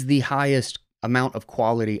is the highest amount of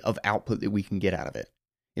quality of output that we can get out of it.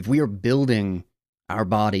 If we are building our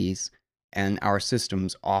bodies and our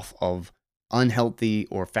systems off of unhealthy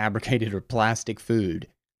or fabricated or plastic food,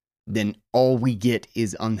 then all we get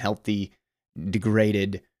is unhealthy,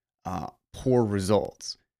 degraded, poor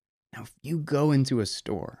results. Now, if you go into a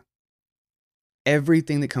store,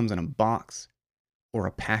 everything that comes in a box or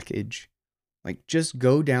a package, just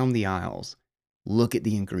go down the aisles, look at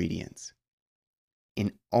the ingredients.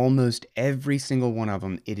 In almost every single one of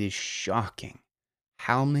them, it is shocking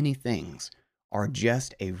how many things are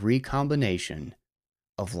just a recombination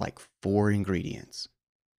of 4 ingredients.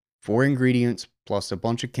 4 ingredients plus a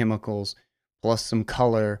bunch of chemicals, plus some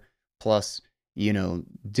color, plus,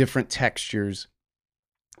 different textures.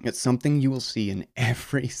 It's something you will see in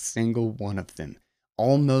every single one of them,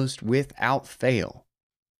 almost without fail.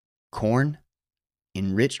 Corn,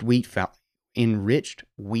 enriched wheat flour,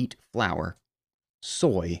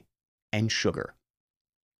 soy, and sugar.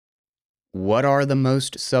 What are the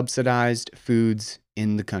most subsidized foods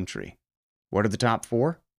in the country? What are the top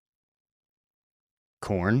four?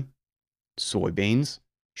 Corn, soybeans,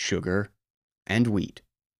 sugar, and wheat.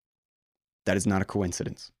 That is not a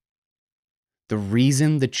coincidence. The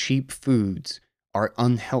reason the cheap foods are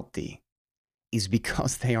unhealthy is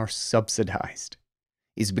because they are subsidized,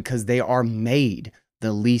 is because they are made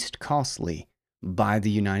the least costly by the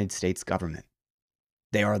United States government.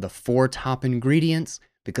 They are the four top ingredients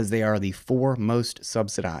because they are the four most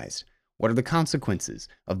subsidized. What are the consequences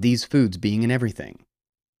of these foods being in everything?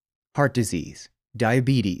 Heart disease,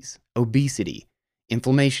 diabetes, obesity,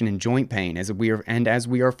 inflammation and joint pain, as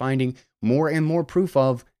we are finding more and more proof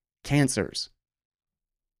of, cancers.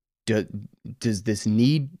 Do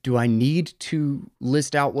I need to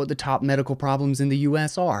list out what the top medical problems in the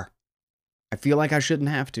US are? I feel like I shouldn't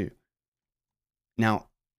have to. Now,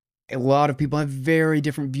 a lot of people have very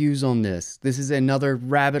different views on this. This is another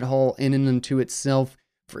rabbit hole in and unto itself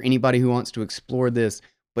for anybody who wants to explore this,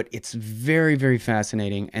 but it's very, very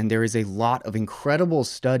fascinating, and there is a lot of incredible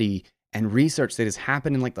study and research that has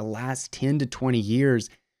happened in like the last 10 to 20 years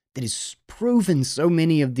that has proven so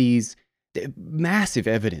many of these, massive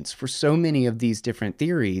evidence for so many of these different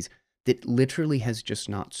theories that literally has just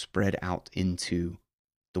not spread out into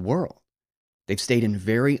the world. They've stayed in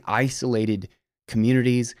very isolated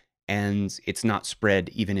communities, and it's not spread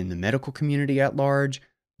even in the medical community at large.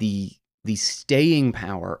 The staying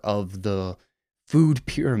power of the food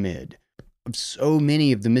pyramid, of so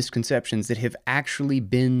many of the misconceptions that have actually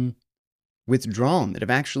been withdrawn, that have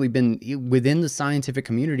actually been within the scientific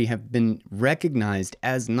community, have been recognized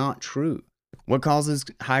as not true. What causes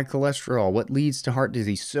high cholesterol? What leads to heart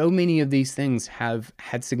disease? So many of these things have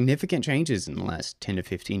had significant changes in the last 10 to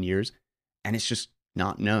 15 years, and it's just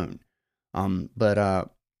not known. But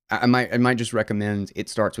I might just recommend It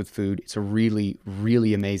Starts With Food. It's a really,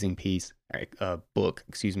 really amazing book,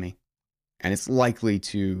 excuse me. And it's likely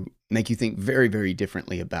to make you think very, very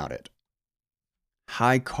differently about it.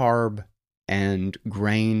 High carb and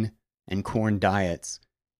grain and corn diets.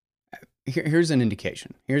 Here's an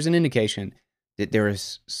indication. Here's an indication that there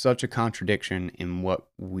is such a contradiction in what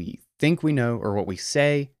we think we know or what we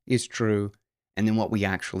say is true and then what we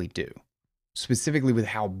actually do. Specifically with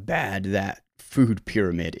how bad that food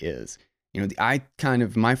pyramid is. You know,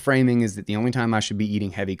 my framing is that the only time I should be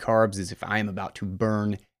eating heavy carbs is if I am about to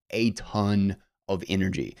burn a ton of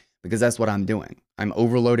energy, because that's what I'm doing. I'm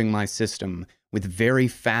overloading my system with very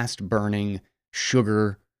fast burning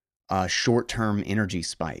sugar, short-term energy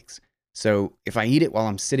spikes. So if I eat it while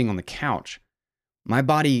I'm sitting on the couch, my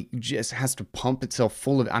body just has to pump itself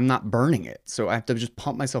full of, I'm not burning it. So I have to just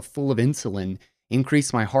pump myself full of insulin,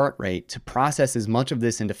 increase my heart rate to process as much of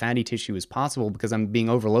this into fatty tissue as possible because I'm being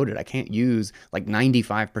overloaded. I can't use like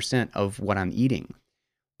 95% of what I'm eating.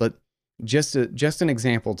 But just an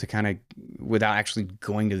example to kind of, without actually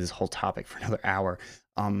going to this whole topic for another hour,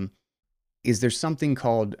 is there's something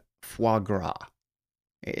called foie gras.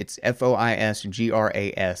 It's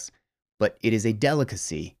FOISGRAS, but it is a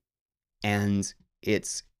delicacy, and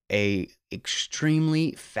it's a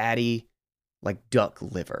extremely fatty, like duck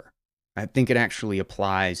liver. I think it actually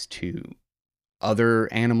applies to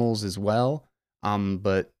other animals as well,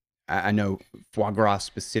 but I know foie gras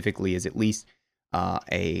specifically is at least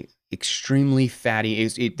a extremely fatty.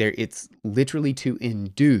 It's literally to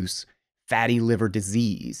induce fatty liver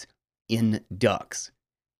disease in ducks,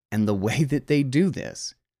 and the way that they do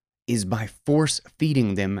this is by force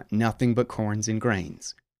feeding them nothing but corns and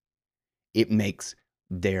grains. It makes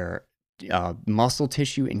their muscle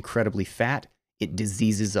tissue incredibly fat. It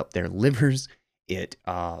diseases up their livers.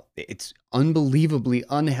 It's unbelievably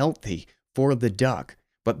unhealthy for the duck.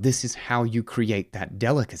 But this is how you create that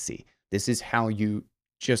delicacy. This is how you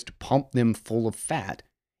just pump them full of fat,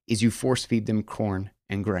 is you force feed them corn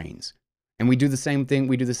and grains. And we do the same thing.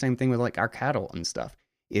 We do the same thing with like our cattle and stuff,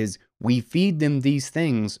 is we feed them these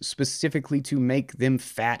things specifically to make them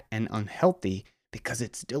fat and unhealthy because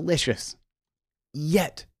it's delicious.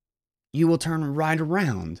 Yet, you will turn right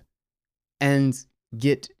around and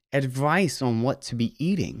get advice on what to be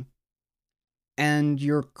eating, and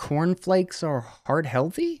your cornflakes are heart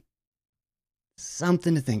healthy?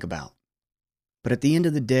 Something to think about. But at the end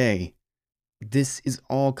of the day, this is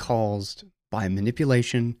all caused by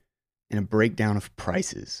manipulation and a breakdown of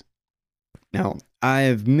prices. Now, I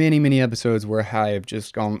have many, many episodes where I have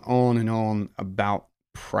just gone on and on about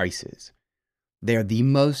prices. They're the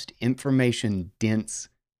most information dense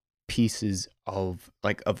pieces of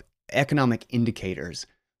economic indicators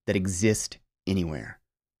that exist anywhere.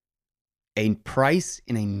 A price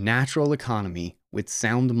in a natural economy with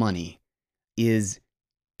sound money is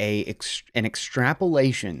an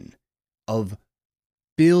extrapolation of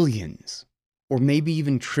billions or maybe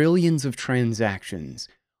even trillions of transactions,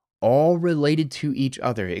 all related to each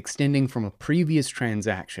other, extending from a previous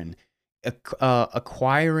transaction,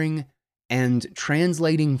 acquiring and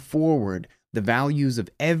translating forward the values of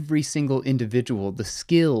every single individual, the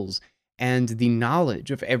skills and the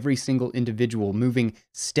knowledge of every single individual, moving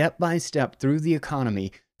step by step through the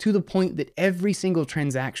economy to the point that every single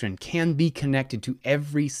transaction can be connected to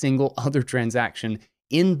every single other transaction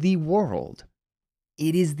in the world.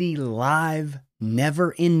 It is the live,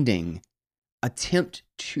 never-ending attempt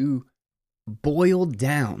to boil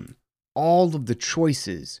down all of the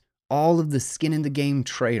choices, all of the skin in the game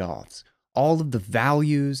trade-offs, all of the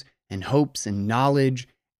values and hopes and knowledge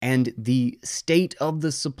and the state of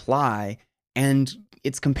the supply and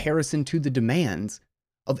its comparison to the demands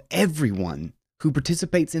of everyone who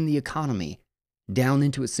participates in the economy down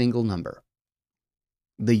into a single number.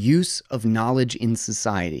 The Use of Knowledge in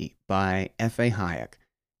Society by F.A. Hayek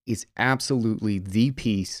is absolutely the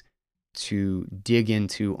piece to dig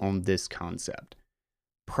into on this concept.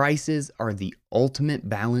 Prices are the ultimate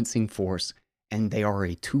balancing force, and they are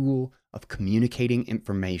a tool of communicating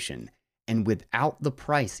information. And without the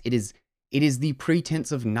price, it is the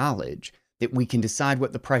pretense of knowledge that we can decide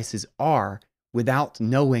what the prices are without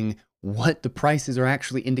knowing what the prices are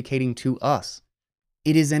actually indicating to us.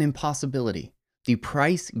 It is an impossibility. The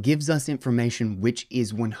price gives us information which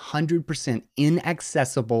is 100%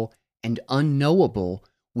 inaccessible and unknowable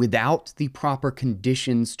without the proper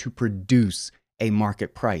conditions to produce a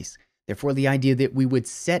market price. Therefore, the idea that we would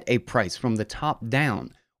set a price from the top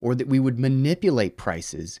down or that we would manipulate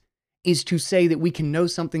prices is to say that we can know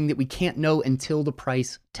something that we can't know until the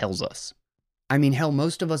price tells us. I mean, hell,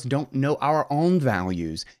 most of us don't know our own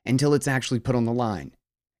values until it's actually put on the line.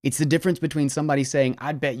 It's the difference between somebody saying,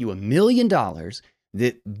 I'd bet you $1 million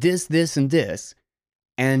that this, and this,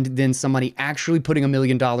 and then somebody actually putting $1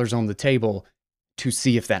 million on the table to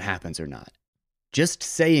see if that happens or not. Just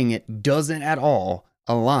saying it doesn't at all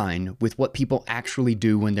align with what people actually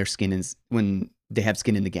do when they have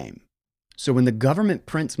skin in the game. So when the government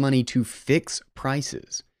prints money to fix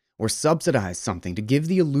prices or subsidize something to give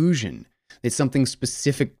the illusion that something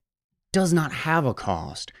specific does not have a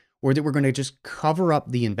cost, or that we're going to just cover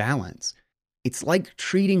up the imbalance, it's like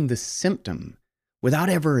treating the symptom without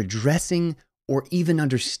ever addressing or even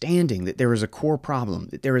understanding that there is a core problem,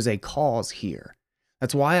 that there is a cause here.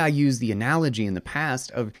 That's why I use the analogy in the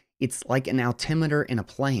past of it's like an altimeter in a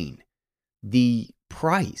plane. The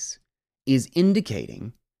price is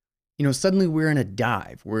indicating, suddenly we're in a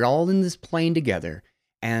dive. We're all in this plane together,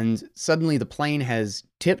 and suddenly the plane has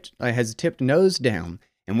tipped nose down,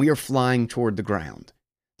 and we are flying toward the ground.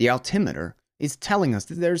 The altimeter is telling us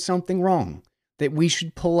that there's something wrong, that we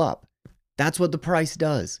should pull up. That's what the price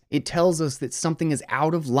does. It tells us that something is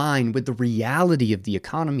out of line with the reality of the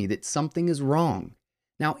economy, that something is wrong.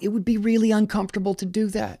 Now, it would be really uncomfortable to do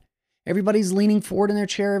that. Everybody's leaning forward in their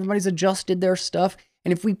chair, everybody's adjusted their stuff,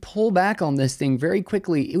 and if we pull back on this thing very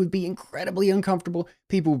quickly, it would be incredibly uncomfortable.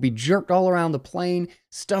 People would be jerked all around the plane,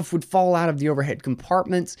 stuff would fall out of the overhead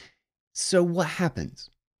compartments. So what happens?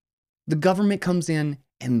 The government comes in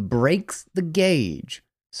and breaks the gauge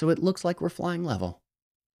so it looks like we're flying level.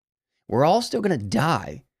 We're all still going to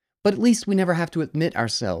die, but at least we never have to admit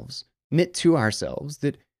to ourselves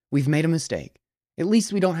that we've made a mistake. At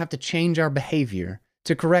least we don't have to change our behavior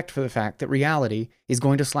to correct for the fact that reality is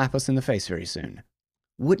going to slap us in the face very soon.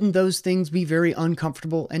 Wouldn't those things be very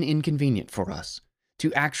uncomfortable and inconvenient for us?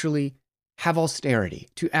 To actually have austerity,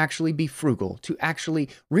 to actually be frugal, to actually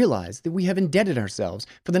realize that we have indebted ourselves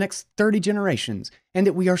for the next 30 generations and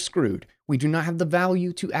that we are screwed. We do not have the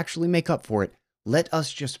value to actually make up for it. Let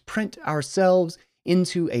us just print ourselves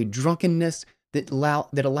into a drunkenness that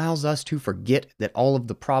allows us to forget that all of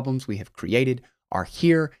the problems we have created are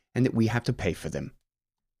here and that we have to pay for them.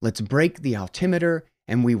 Let's break the altimeter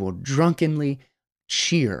and we will drunkenly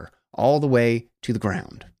cheer all the way to the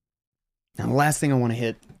ground. Now, the last thing I want to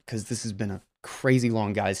hit, because this has been a crazy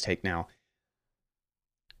long guy's take now,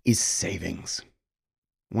 is savings.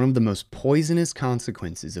 One of the most poisonous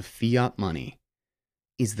consequences of fiat money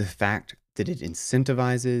is the fact that it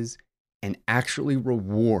incentivizes and actually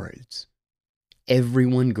rewards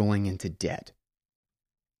everyone going into debt.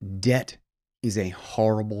 Debt is a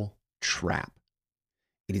horrible trap.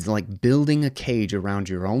 It is like building a cage around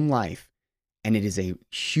your own life, and it is a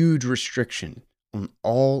huge restriction on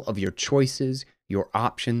all of your choices, your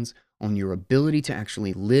options, on your ability to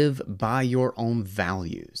actually live by your own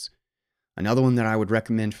values. Another one that I would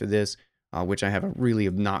recommend for this, which I have a really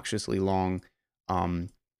obnoxiously long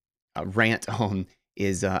rant on,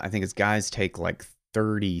 is I think it's Guys Take like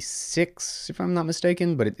 36, if I'm not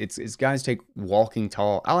mistaken, but it's Guys Take Walking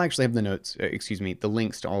Tall. I'll actually have the notes, the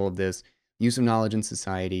links to all of this. Use of Knowledge in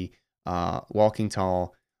Society, Walking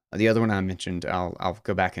Tall. The other one I mentioned, I'll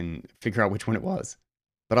go back and figure out which one it was.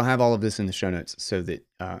 But I'll have all of this in the show notes so that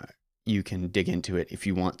you can dig into it if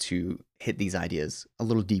you want to hit these ideas a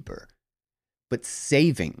little deeper. But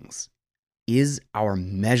savings is our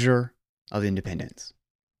measure of independence.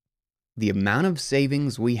 The amount of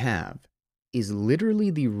savings we have is literally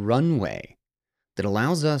the runway that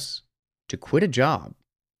allows us to quit a job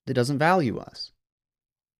that doesn't value us,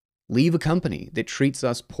 leave a company that treats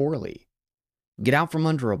us poorly, get out from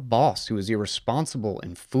under a boss who is irresponsible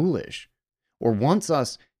and foolish, or wants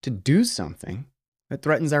us to do something that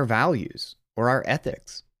threatens our values or our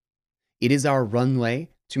ethics. It is our runway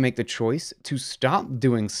to make the choice to stop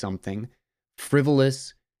doing something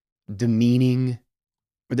frivolous, demeaning,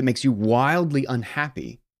 or that makes you wildly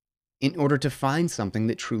unhappy in order to find something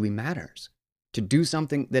that truly matters, to do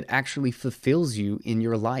something that actually fulfills you in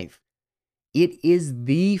your life. It is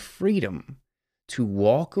the freedom to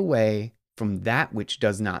walk away from that which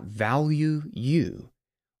does not value you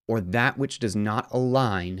or that which does not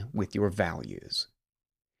align with your values.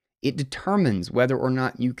 It determines whether or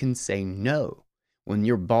not you can say no when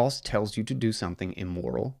your boss tells you to do something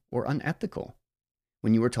immoral or unethical,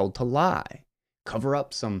 when you are told to lie, cover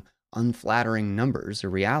up some unflattering numbers or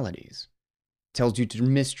realities, tells you to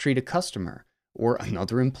mistreat a customer or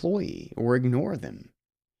another employee or ignore them.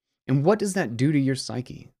 And what does that do to your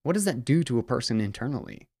psyche? What does that do to a person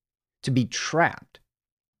internally? To be trapped,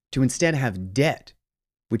 to instead have debt,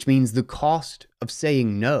 which means the cost of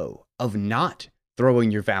saying no, of not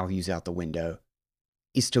throwing your values out the window,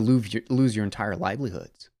 is to lose your entire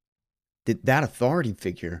livelihoods. That authority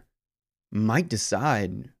figure might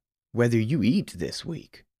decide whether you eat this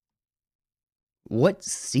week. What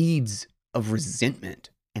seeds of resentment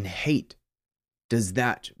and hate does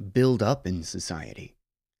that build up in society?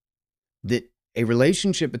 That a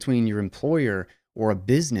relationship between your employer or a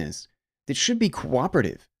business that should be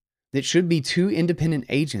cooperative, that should be two independent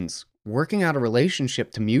agents working out a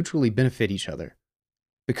relationship to mutually benefit each other,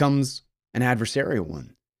 becomes an adversarial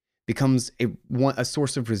one, becomes a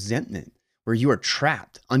source of resentment where you are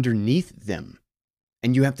trapped underneath them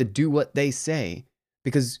and you have to do what they say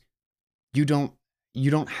because you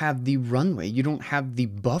don't have the runway, you don't have the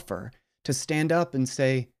buffer to stand up and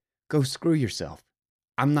say, go screw yourself.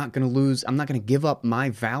 I'm not going to give up my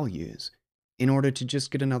values in order to just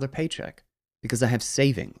get another paycheck because I have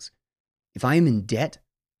savings. If I am in debt,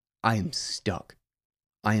 I am stuck.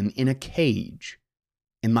 I am in a cage,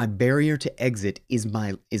 and my barrier to exit is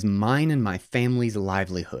mine and my family's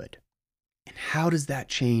livelihood. And how does that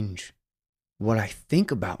change what I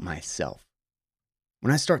think about myself?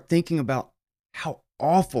 When I start thinking about how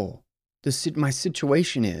awful my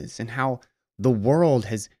situation is and how the world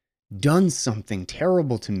has done something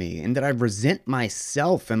terrible to me and that I resent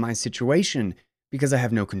myself and my situation because I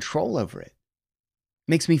have no control over it.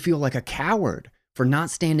 Makes me feel like a coward for not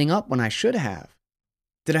standing up when I should have.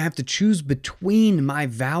 That I have to choose between my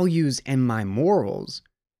values and my morals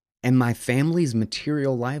and my family's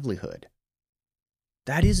material livelihood.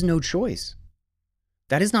 That is no choice.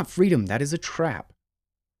 That is not freedom. That is a trap.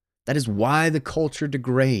 That is why the culture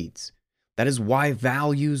degrades. That is why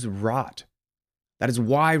values rot. That is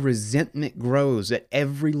why resentment grows at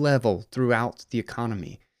every level throughout the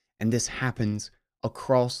economy. And this happens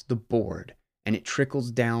across the board, and it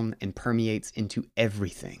trickles down and permeates into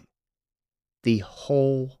everything. The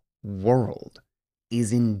whole world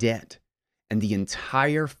is in debt, and the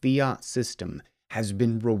entire fiat system has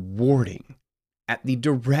been rewarding at the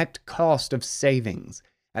direct cost of savings,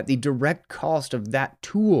 at the direct cost of that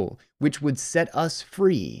tool which would set us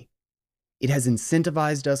free. It has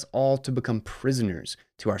incentivized us all to become prisoners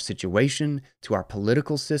to our situation, to our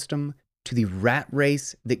political system, to the rat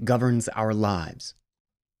race that governs our lives.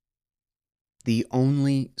 The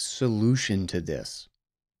only solution to this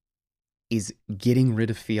is getting rid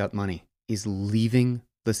of fiat money, is leaving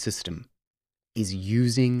the system, is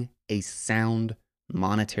using a sound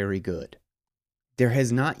monetary good. There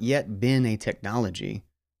has not yet been a technology,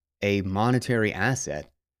 a monetary asset,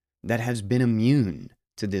 that has been immune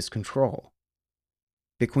to this control.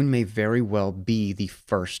 Bitcoin may very well be the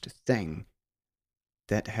first thing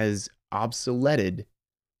that has obsoleted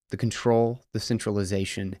the control, the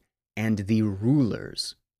centralization, and the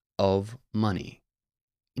rulers of money.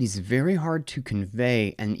 It is very hard to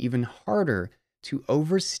convey and even harder to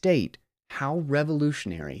overstate how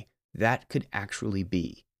revolutionary that could actually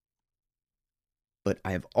be. But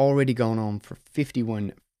I have already gone on for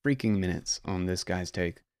 51 freaking minutes on this guy's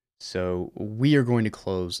take. So we are going to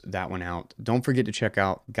close that one out. Don't forget to check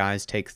out Guy's Take